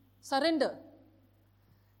 Surrender.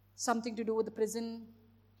 Something to do with the prison.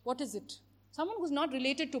 What is it? Someone who's not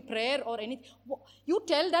related to prayer or anything. You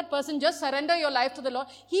tell that person, just surrender your life to the Lord.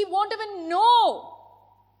 He won't even know.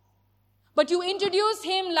 But you introduce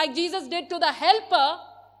him like Jesus did to the helper.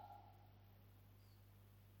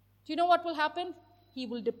 Do you know what will happen? He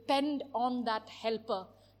will depend on that helper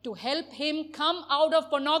to help him come out of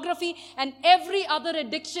pornography and every other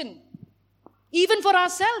addiction. Even for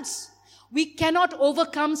ourselves. We cannot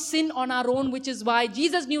overcome sin on our own, which is why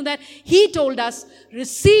Jesus knew that. He told us,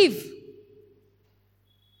 receive.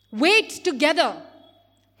 Wait together.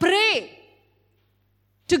 Pray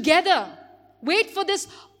together. Wait for this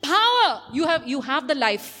power. You have the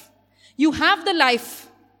life. You have the life.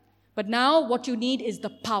 But now what you need is the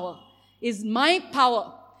power. Is my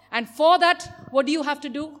power. And for that, what do you have to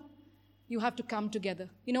do? You have to come together.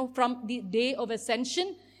 From the day of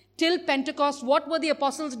ascension till Pentecost, what were the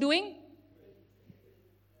apostles doing?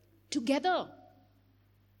 Together.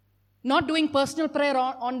 Not doing personal prayer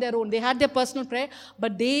on their own. They had their personal prayer,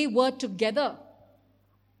 but they were together.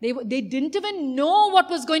 They didn't even know what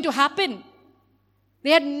was going to happen.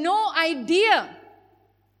 They had no idea.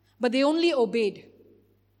 But they only obeyed.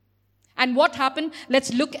 And what happened?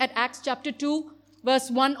 Let's look at Acts chapter 2, verse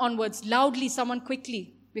 1 onwards. Loudly, someone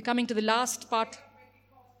quickly. We're coming to the last part.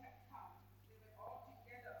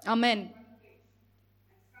 Amen.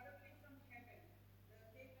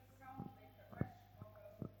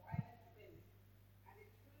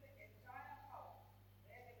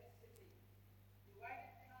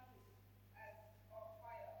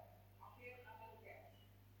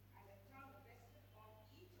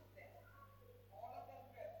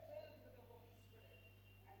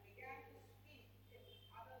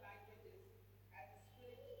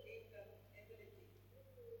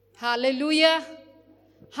 Hallelujah.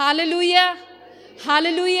 Hallelujah.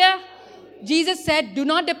 Hallelujah. Jesus said, do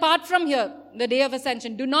not depart from here, the day of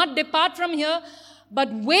ascension. Do not depart from here,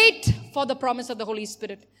 but wait for the promise of the Holy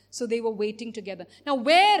Spirit. So they were waiting together. Now,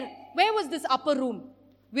 where was this upper room?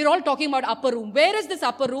 We're all talking about upper room. Where is this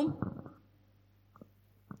upper room?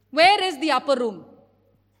 Where is the upper room?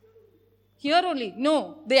 Here only.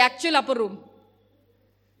 No, the actual upper room.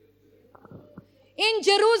 In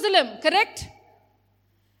Jerusalem, correct?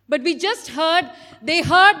 But we just heard, they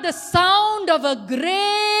heard the sound of a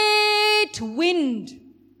great wind.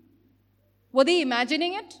 Were they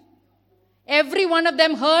imagining it? Every one of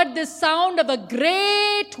them heard the sound of a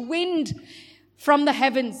great wind from the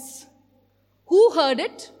heavens. Who heard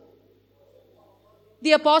it?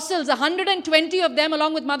 The apostles, 120 of them,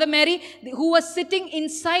 along with Mother Mary, who were sitting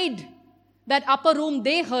inside that upper room,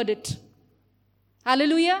 they heard it.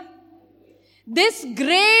 Hallelujah. This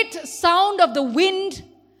great sound of the wind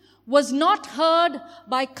was not heard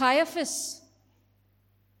by Caiaphas.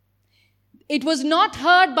 It was not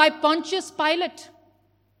heard by Pontius Pilate.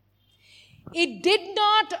 It did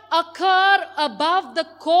not occur above the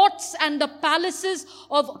courts and the palaces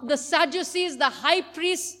of the Sadducees, the high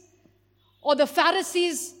priests, or the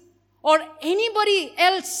Pharisees, or anybody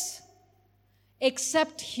else,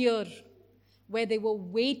 except here, where they were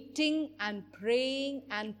waiting and praying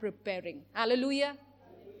and preparing. Hallelujah.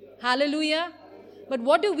 Hallelujah. But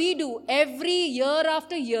what do? Every year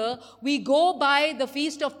after year, we go by the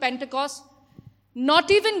Feast of Pentecost, not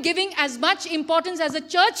even giving as much importance as a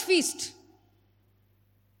church feast.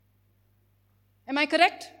 Am I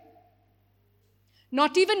correct?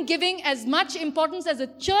 Not even giving as much importance as a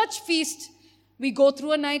church feast. We go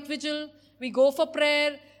through a night vigil, we go for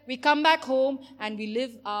prayer, we come back home, and we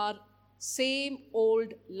live our same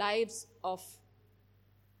old lives of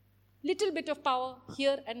little bit of power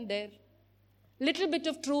here and there. Little bit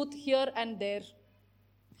of truth here and there.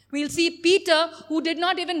 We'll see Peter, who did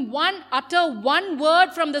not even utter one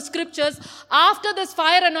word from the scriptures. After this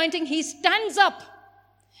fire anointing, he stands up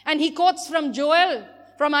and he quotes from Joel,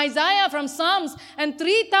 from Isaiah, from Psalms, and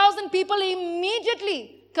 3,000 people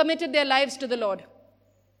immediately committed their lives to the Lord.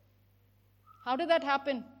 How did that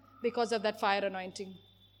happen? Because of that fire anointing.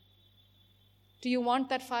 Do you want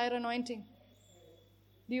that fire anointing?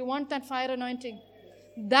 Do you want that fire anointing?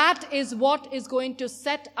 That is what is going to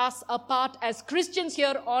set us apart as Christians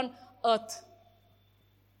here on earth.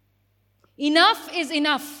 Enough is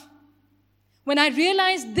enough. When I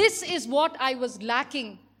realized this is what I was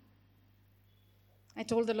lacking, I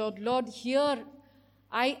told the Lord, Lord, here,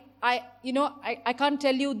 I can't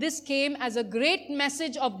tell you, this came as a great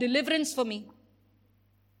message of deliverance for me.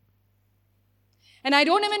 And I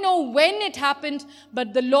don't even know when it happened,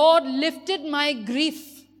 but the Lord lifted my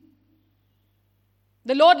grief.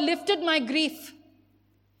 The Lord lifted my grief.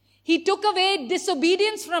 He took away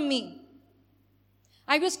disobedience from me.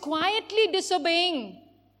 I was quietly disobeying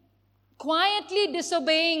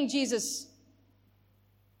Jesus.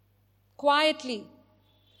 Quietly.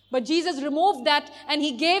 But Jesus removed that and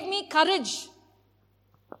He gave me courage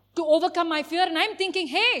to overcome my fear. And I'm thinking,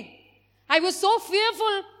 hey, I was so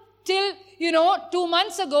fearful till, 2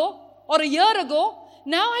 months ago or a year ago.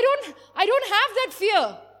 Now I don't have that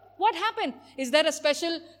fear. What happened? Is there a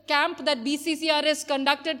special camp that BCCRS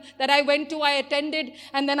conducted that I went to, I attended,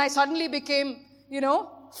 and then I suddenly became,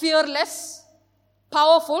 fearless,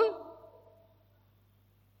 powerful?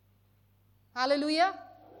 Hallelujah.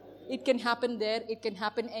 It can happen there. It can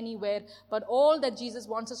happen anywhere. But all that Jesus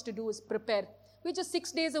wants us to do is prepare. We're just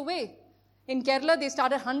 6 days away. In Kerala, they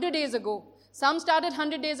started 100 days ago. Some started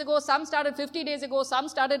 100 days ago, some started 50 days ago, some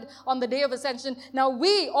started on the day of ascension. Now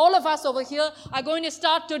we, all of us over here, are going to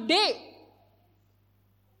start today.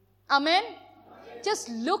 Amen? Just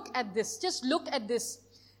look at this. Just look at this.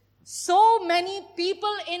 So many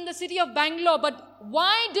people in the city of Bangalore, but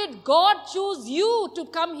why did God choose you to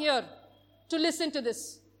come here to listen to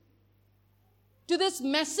this? To this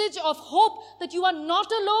message of hope that you are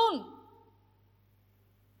not alone.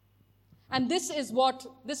 And this is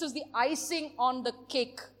the icing on the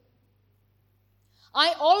cake.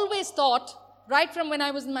 I always thought, right from when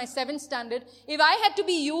I was in my 7th standard, if I had to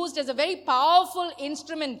be used as a very powerful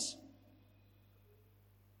instrument,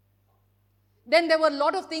 then there were a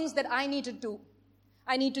lot of things that I needed to.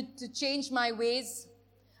 I needed to change my ways.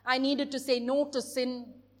 I needed to say no to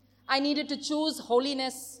sin. I needed to choose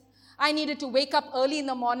holiness. I needed to wake up early in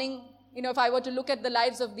the morning. If I were to look at the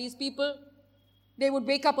lives of these people, they would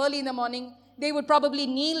wake up early in the morning. They would probably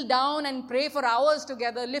kneel down and pray for hours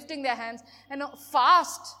together, lifting their hands, and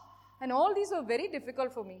fast. And all these were very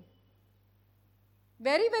difficult for me.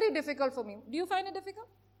 Very, very difficult for me. Do you find it difficult?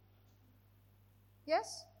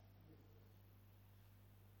 Yes?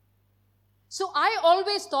 So I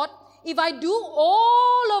always thought, if I do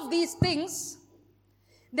all of these things,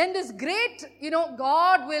 then this great,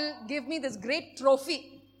 God will give me this great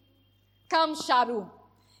trophy. Come, Sharu.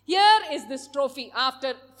 Here is this trophy.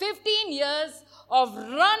 After 15 years of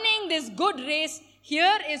running this good race,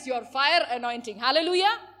 here is your fire anointing.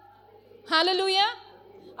 Hallelujah. Hallelujah.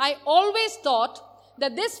 I always thought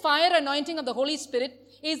that this fire anointing of the Holy Spirit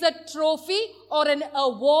is a trophy or an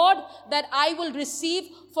award that I will receive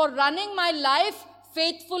for running my life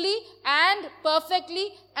faithfully and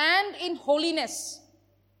perfectly and in holiness.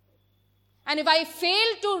 And if I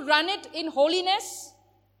fail to run it in holiness,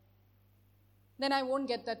 then I won't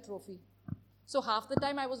get that trophy. So half the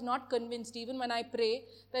time I was not convinced, even when I pray,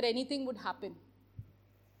 that anything would happen.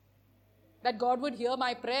 That God would hear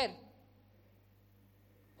my prayer.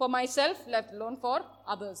 For myself, let alone for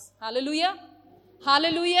others. Hallelujah.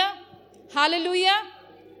 Hallelujah. Hallelujah.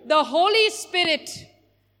 The Holy Spirit,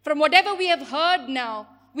 from whatever we have heard now,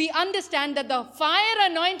 we understand that the fire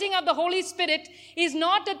anointing of the Holy Spirit is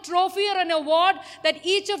not a trophy or an award that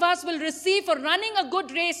each of us will receive for running a good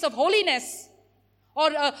race of holiness or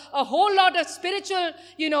a whole lot of spiritual,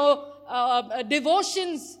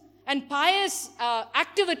 devotions and pious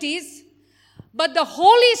activities. But the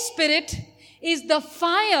Holy Spirit is the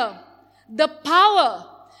fire, the power,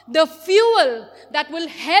 the fuel that will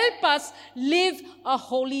help us live a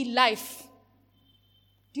holy life.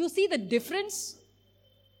 Do you see the difference?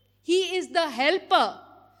 He is the helper.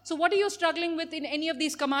 So what are you struggling with in any of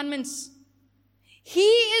these commandments? He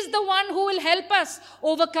is the one who will help us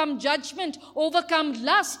overcome judgment, overcome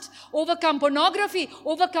lust, overcome pornography,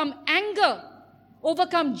 overcome anger,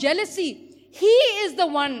 overcome jealousy. He is the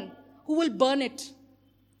one who will burn it.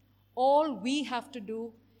 All we have to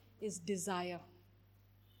do is desire.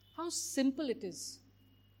 How simple it is.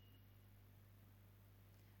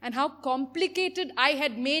 And how complicated I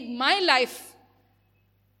had made my life.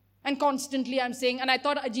 And constantly I'm saying, and I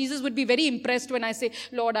thought Jesus would be very impressed when I say,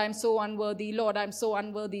 Lord, I'm so unworthy. Lord, I'm so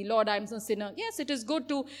unworthy. Lord, I'm a sinner. Yes, it is good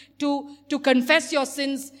to confess your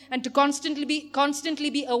sins and to constantly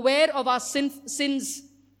be aware of our sins.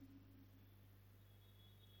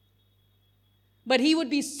 But he would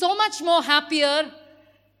be so much more happier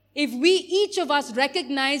if we, each of us,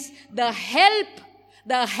 recognize the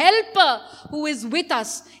helper who is with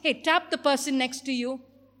us. Hey, tap the person next to you.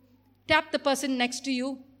 Tap the person next to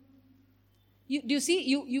you. Do you see?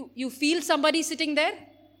 You feel somebody sitting there?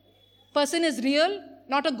 Person is real,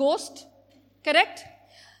 not a ghost. Correct?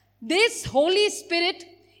 This Holy Spirit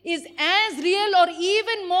is as real or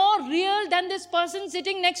even more real than this person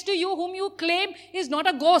sitting next to you whom you claim is not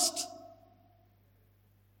a ghost.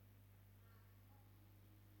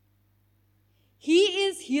 He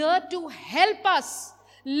is here to help us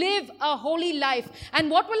live a holy life. And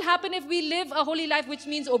what will happen if we live a holy life, which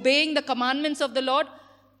means obeying the commandments of the Lord?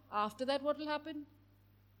 After that, what will happen?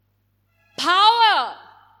 Power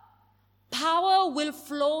will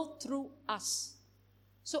flow through us.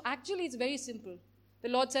 So actually, it's very simple. The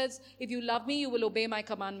Lord says, if you love me, you will obey my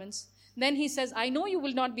commandments. Then he says, I know you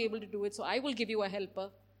will not be able to do it, so I will give you a helper.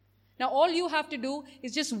 Now, all you have to do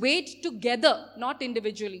is just wait together, not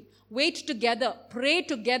individually. Wait together, pray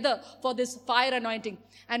together for this fire anointing.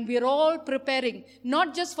 And we're all preparing,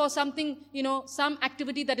 not just for something, some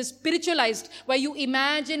activity that is spiritualized, where you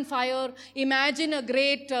imagine fire, imagine a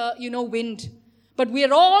great, wind. But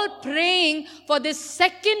we're all praying for this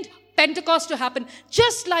second Pentecost to happen,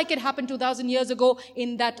 just like it happened 2,000 years ago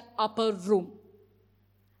in that upper room.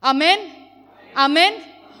 Amen? Amen?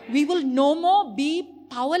 We will no more be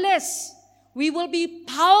powerless. We will be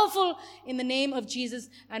powerful in the name of Jesus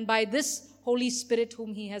and by this Holy Spirit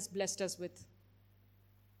whom he has blessed us with.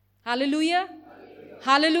 Hallelujah. Hallelujah.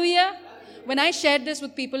 Hallelujah. When I shared this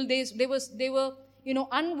with people, they were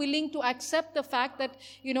unwilling to accept the fact that,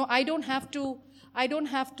 I don't have to,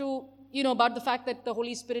 about the fact that the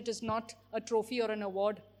Holy Spirit is not a trophy or an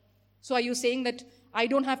award. So are you saying that I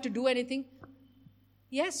don't have to do anything?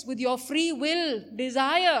 Yes, with your free will,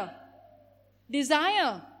 desire.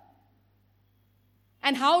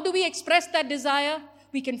 And how do we express that desire?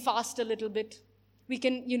 We can fast a little bit. We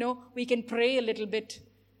can pray a little bit.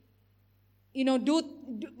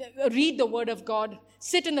 Read the word of God.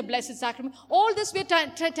 Sit in the blessed sacrament. All this we're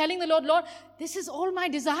telling the Lord, Lord, this is all my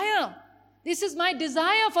desire. This is my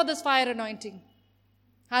desire for this fire anointing.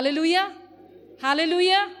 Hallelujah.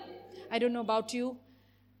 Hallelujah. I don't know about you,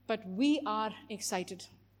 but we are excited.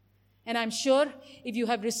 And I'm sure if you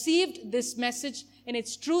have received this message in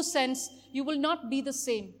its true sense, you will not be the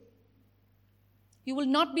same. You will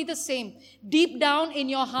not be the same. Deep down in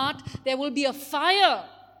your heart, there will be a fire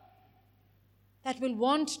that will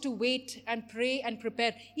want to wait and pray and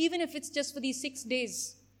prepare, even if it's just for these 6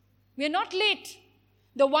 days. We are not late.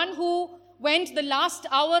 The one who went the last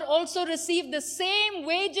hour also received the same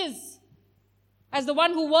wages as the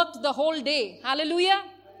one who worked the whole day. Hallelujah.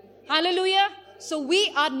 Hallelujah. So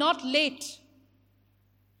we are not late.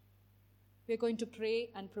 We're going to pray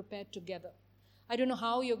and prepare together. I don't know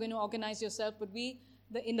how you're going to organize yourself, but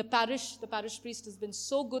in the parish priest has been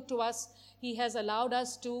so good to us. He has allowed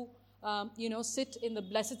us to sit in the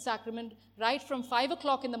Blessed Sacrament right from 5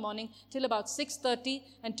 o'clock in the morning till about 6:30.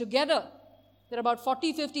 And together, there are about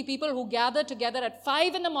 40-50 people who gather together at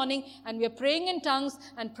 5 in the morning, and we are praying in tongues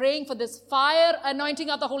and praying for this fire anointing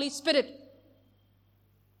of the Holy Spirit.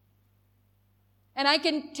 And I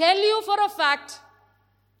can tell you for a fact,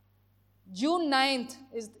 June 9th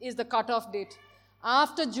is the cutoff date.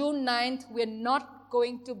 After June 9th, we're not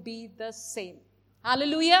going to be the same.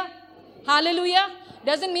 Hallelujah. Hallelujah.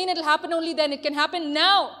 Doesn't mean it'll happen only then. It can happen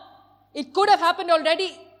now. It could have happened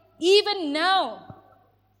already. Even now.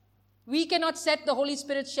 We cannot set the Holy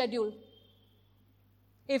Spirit's schedule.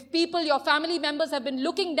 If people, your family members have been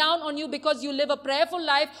looking down on you because you live a prayerful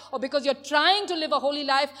life or because you're trying to live a holy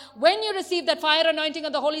life, when you receive that fire anointing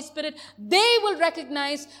of the Holy Spirit, they will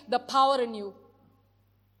recognize the power in you.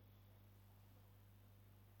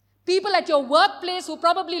 People at your workplace who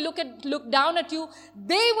probably look down at you,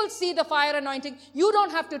 they will see the fire anointing. You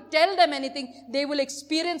don't have to tell them anything. They will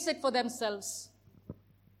experience it for themselves.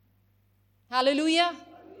 Hallelujah.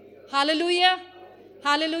 Hallelujah.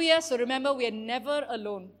 Hallelujah. So remember, we are never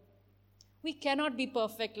alone. We cannot be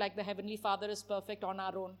perfect like the Heavenly Father is perfect on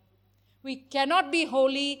our own. We cannot be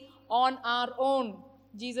holy on our own.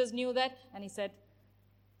 Jesus knew that and he said,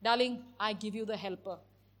 darling, I give you the helper.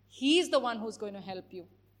 He's the one who's going to help you.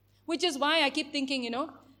 Which is why I keep thinking,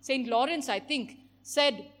 St. Lawrence, I think,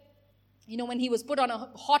 said, when he was put on a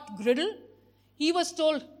hot griddle, he was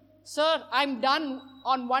told, sir, I'm done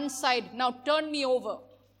on one side. Now turn me over.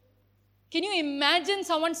 Can you imagine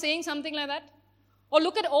someone saying something like that? Or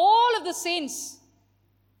look at all of the saints.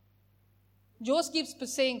 Jose keeps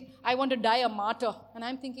saying, I want to die a martyr. And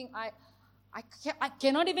I'm thinking, I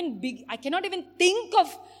cannot even think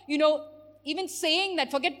of, even saying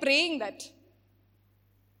that, forget praying that.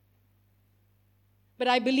 But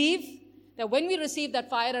I believe that when we receive that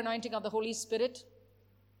fire anointing of the Holy Spirit,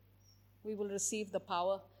 we will receive the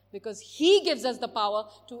power because He gives us the power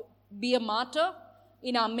to be a martyr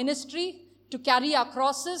in our ministry, to carry our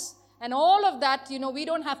crosses, and all of that, we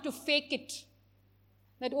don't have to fake it.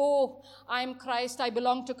 That, I'm Christ, I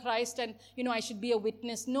belong to Christ, and, I should be a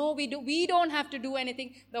witness. No, we don't have to do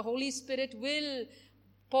anything. The Holy Spirit will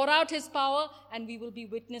pour out His power, and we will be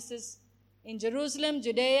witnesses in Jerusalem,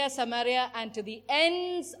 Judea, Samaria, and to the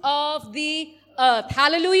ends of the earth.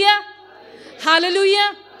 Hallelujah.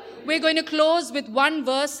 Hallelujah. We're going to close with one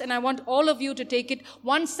verse, and I want all of you to take it.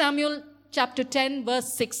 1 Samuel chapter 10,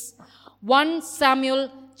 verse 6. 1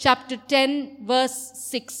 Samuel chapter 10, verse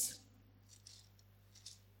 6.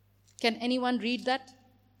 Can anyone read that?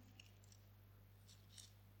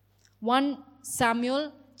 1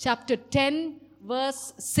 Samuel chapter 10,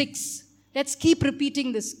 verse 6. Let's keep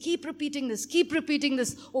repeating this, keep repeating this, keep repeating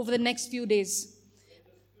this over the next few days.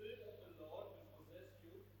 The Spirit of the Lord will possess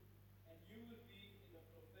you, and you will be in a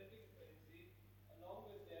prophetic frenzy along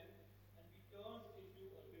with them and be turned into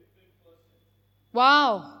a different person.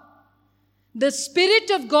 Wow. The Spirit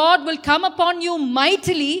of God will come upon you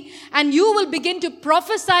mightily, and you will begin to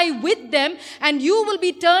prophesy with them, and you will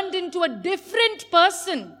be turned into a different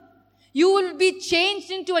person. You will be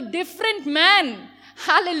changed into a different man.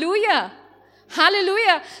 Hallelujah.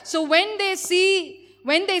 Hallelujah. So when they see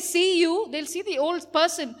you, they'll see the old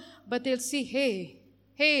person, but they'll see,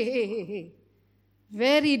 hey.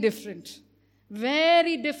 Very different.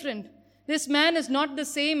 Very different. This man is not the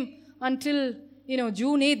same until,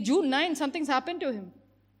 June 8th, June 9th, something's happened to him.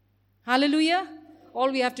 Hallelujah. All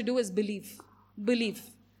we have to do is believe. Believe.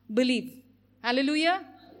 Believe. Hallelujah.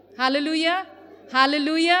 Hallelujah.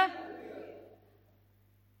 Hallelujah.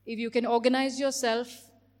 If you can organize yourself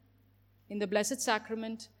in the Blessed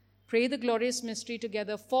Sacrament, pray the glorious mystery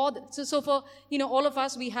together. For all of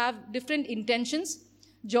us, we have different intentions.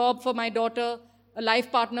 Job for my daughter, a life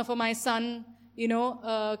partner for my son,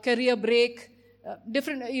 career break,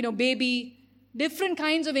 different, baby, different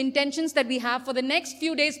kinds of intentions that we have for the next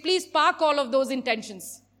few days. Please park all of those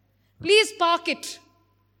intentions. Please park it.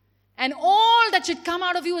 And all that should come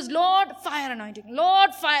out of you is, Lord, fire anointing.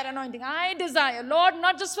 Lord, fire anointing. I desire, Lord,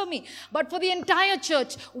 not just for me, but for the entire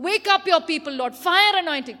church. Wake up your people, Lord. Fire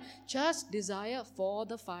anointing. Just desire for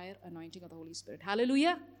the fire anointing of the Holy Spirit.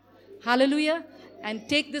 Hallelujah. Hallelujah. And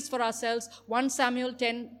take this for ourselves. 1 Samuel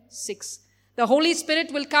 10:6. The Holy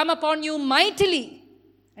Spirit will come upon you mightily,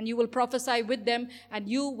 and you will prophesy with them, and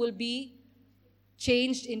you will be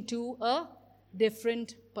changed into a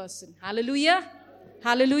different person. Hallelujah.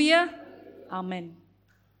 Hallelujah. Amen.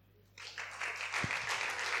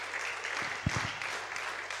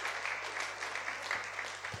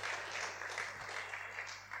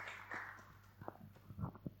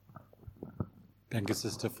 Thank you,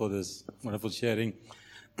 sister, for this wonderful sharing.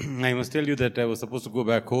 I must tell you that I was supposed to go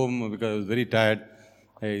back home because I was very tired.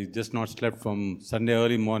 I just not slept from Sunday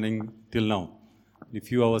early morning till now. A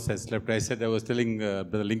few hours I slept. I was telling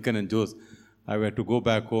Brother Lincoln and Jose, I had to go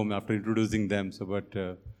back home after introducing them. But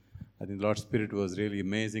I think the Lord's Spirit was really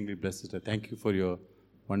amazingly blessed. Thank you for your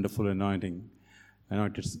wonderful anointed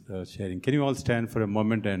sharing. Can you all stand for a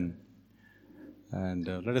moment and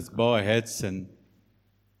let us bow our heads, and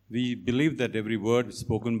we believe that every word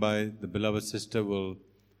spoken by the beloved sister will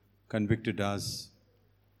convict us,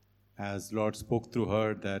 as Lord spoke through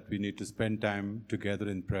her, that we need to spend time together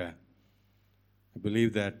in prayer. I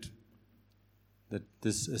believe that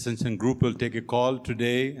this Ascension group will take a call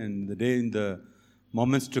today and the day in the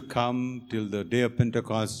moments to come till the day of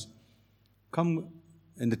Pentecost. Come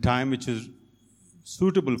in the time which is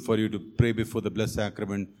suitable for you to pray before the Blessed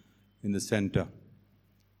Sacrament in the center,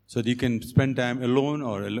 so that you can spend time alone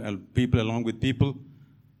or along with people,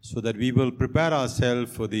 so that we will prepare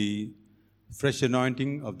ourselves for the fresh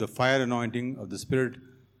anointing of the fire anointing of the Spirit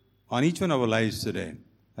on each one of our lives today.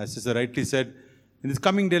 As Sister rightly said, in this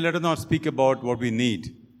coming day, let us not speak about what we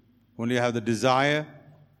need. Only have the desire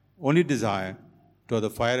to have the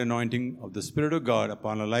fire anointing of the Spirit of God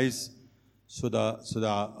upon our lives, so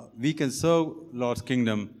that we can serve Lord's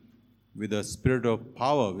kingdom with the spirit of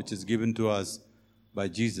power which is given to us by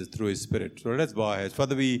Jesus through His Spirit. So let's bow our heads.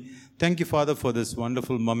 Father, we thank you, Father, for this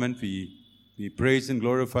wonderful moment. We praise and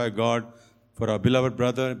glorify God for our beloved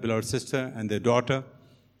brother, beloved sister, and their daughter.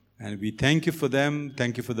 And we thank you for them.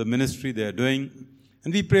 Thank you for the ministry they are doing.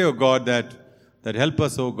 And we pray, O God, that help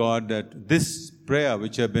us, O God, that this prayer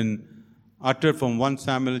which have been uttered from 1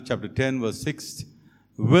 Samuel chapter 10, verse 6,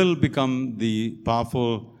 will become the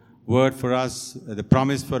powerful word for us, the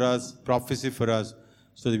promise for us, prophecy for us,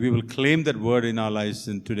 so that we will claim that word in our lives.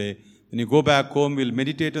 And today, when you go back home, we'll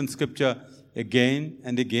meditate on Scripture again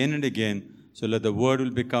and again and again, so that the word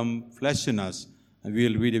will become flesh in us, and we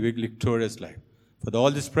will lead a victorious life. For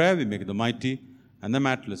all this prayer, we make the mighty and the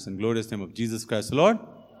matchless and glorious name of Jesus Christ, the Lord,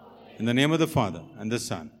 in the name of the Father, and the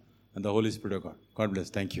Son, and the Holy Spirit of God. God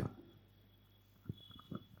bless. Thank you.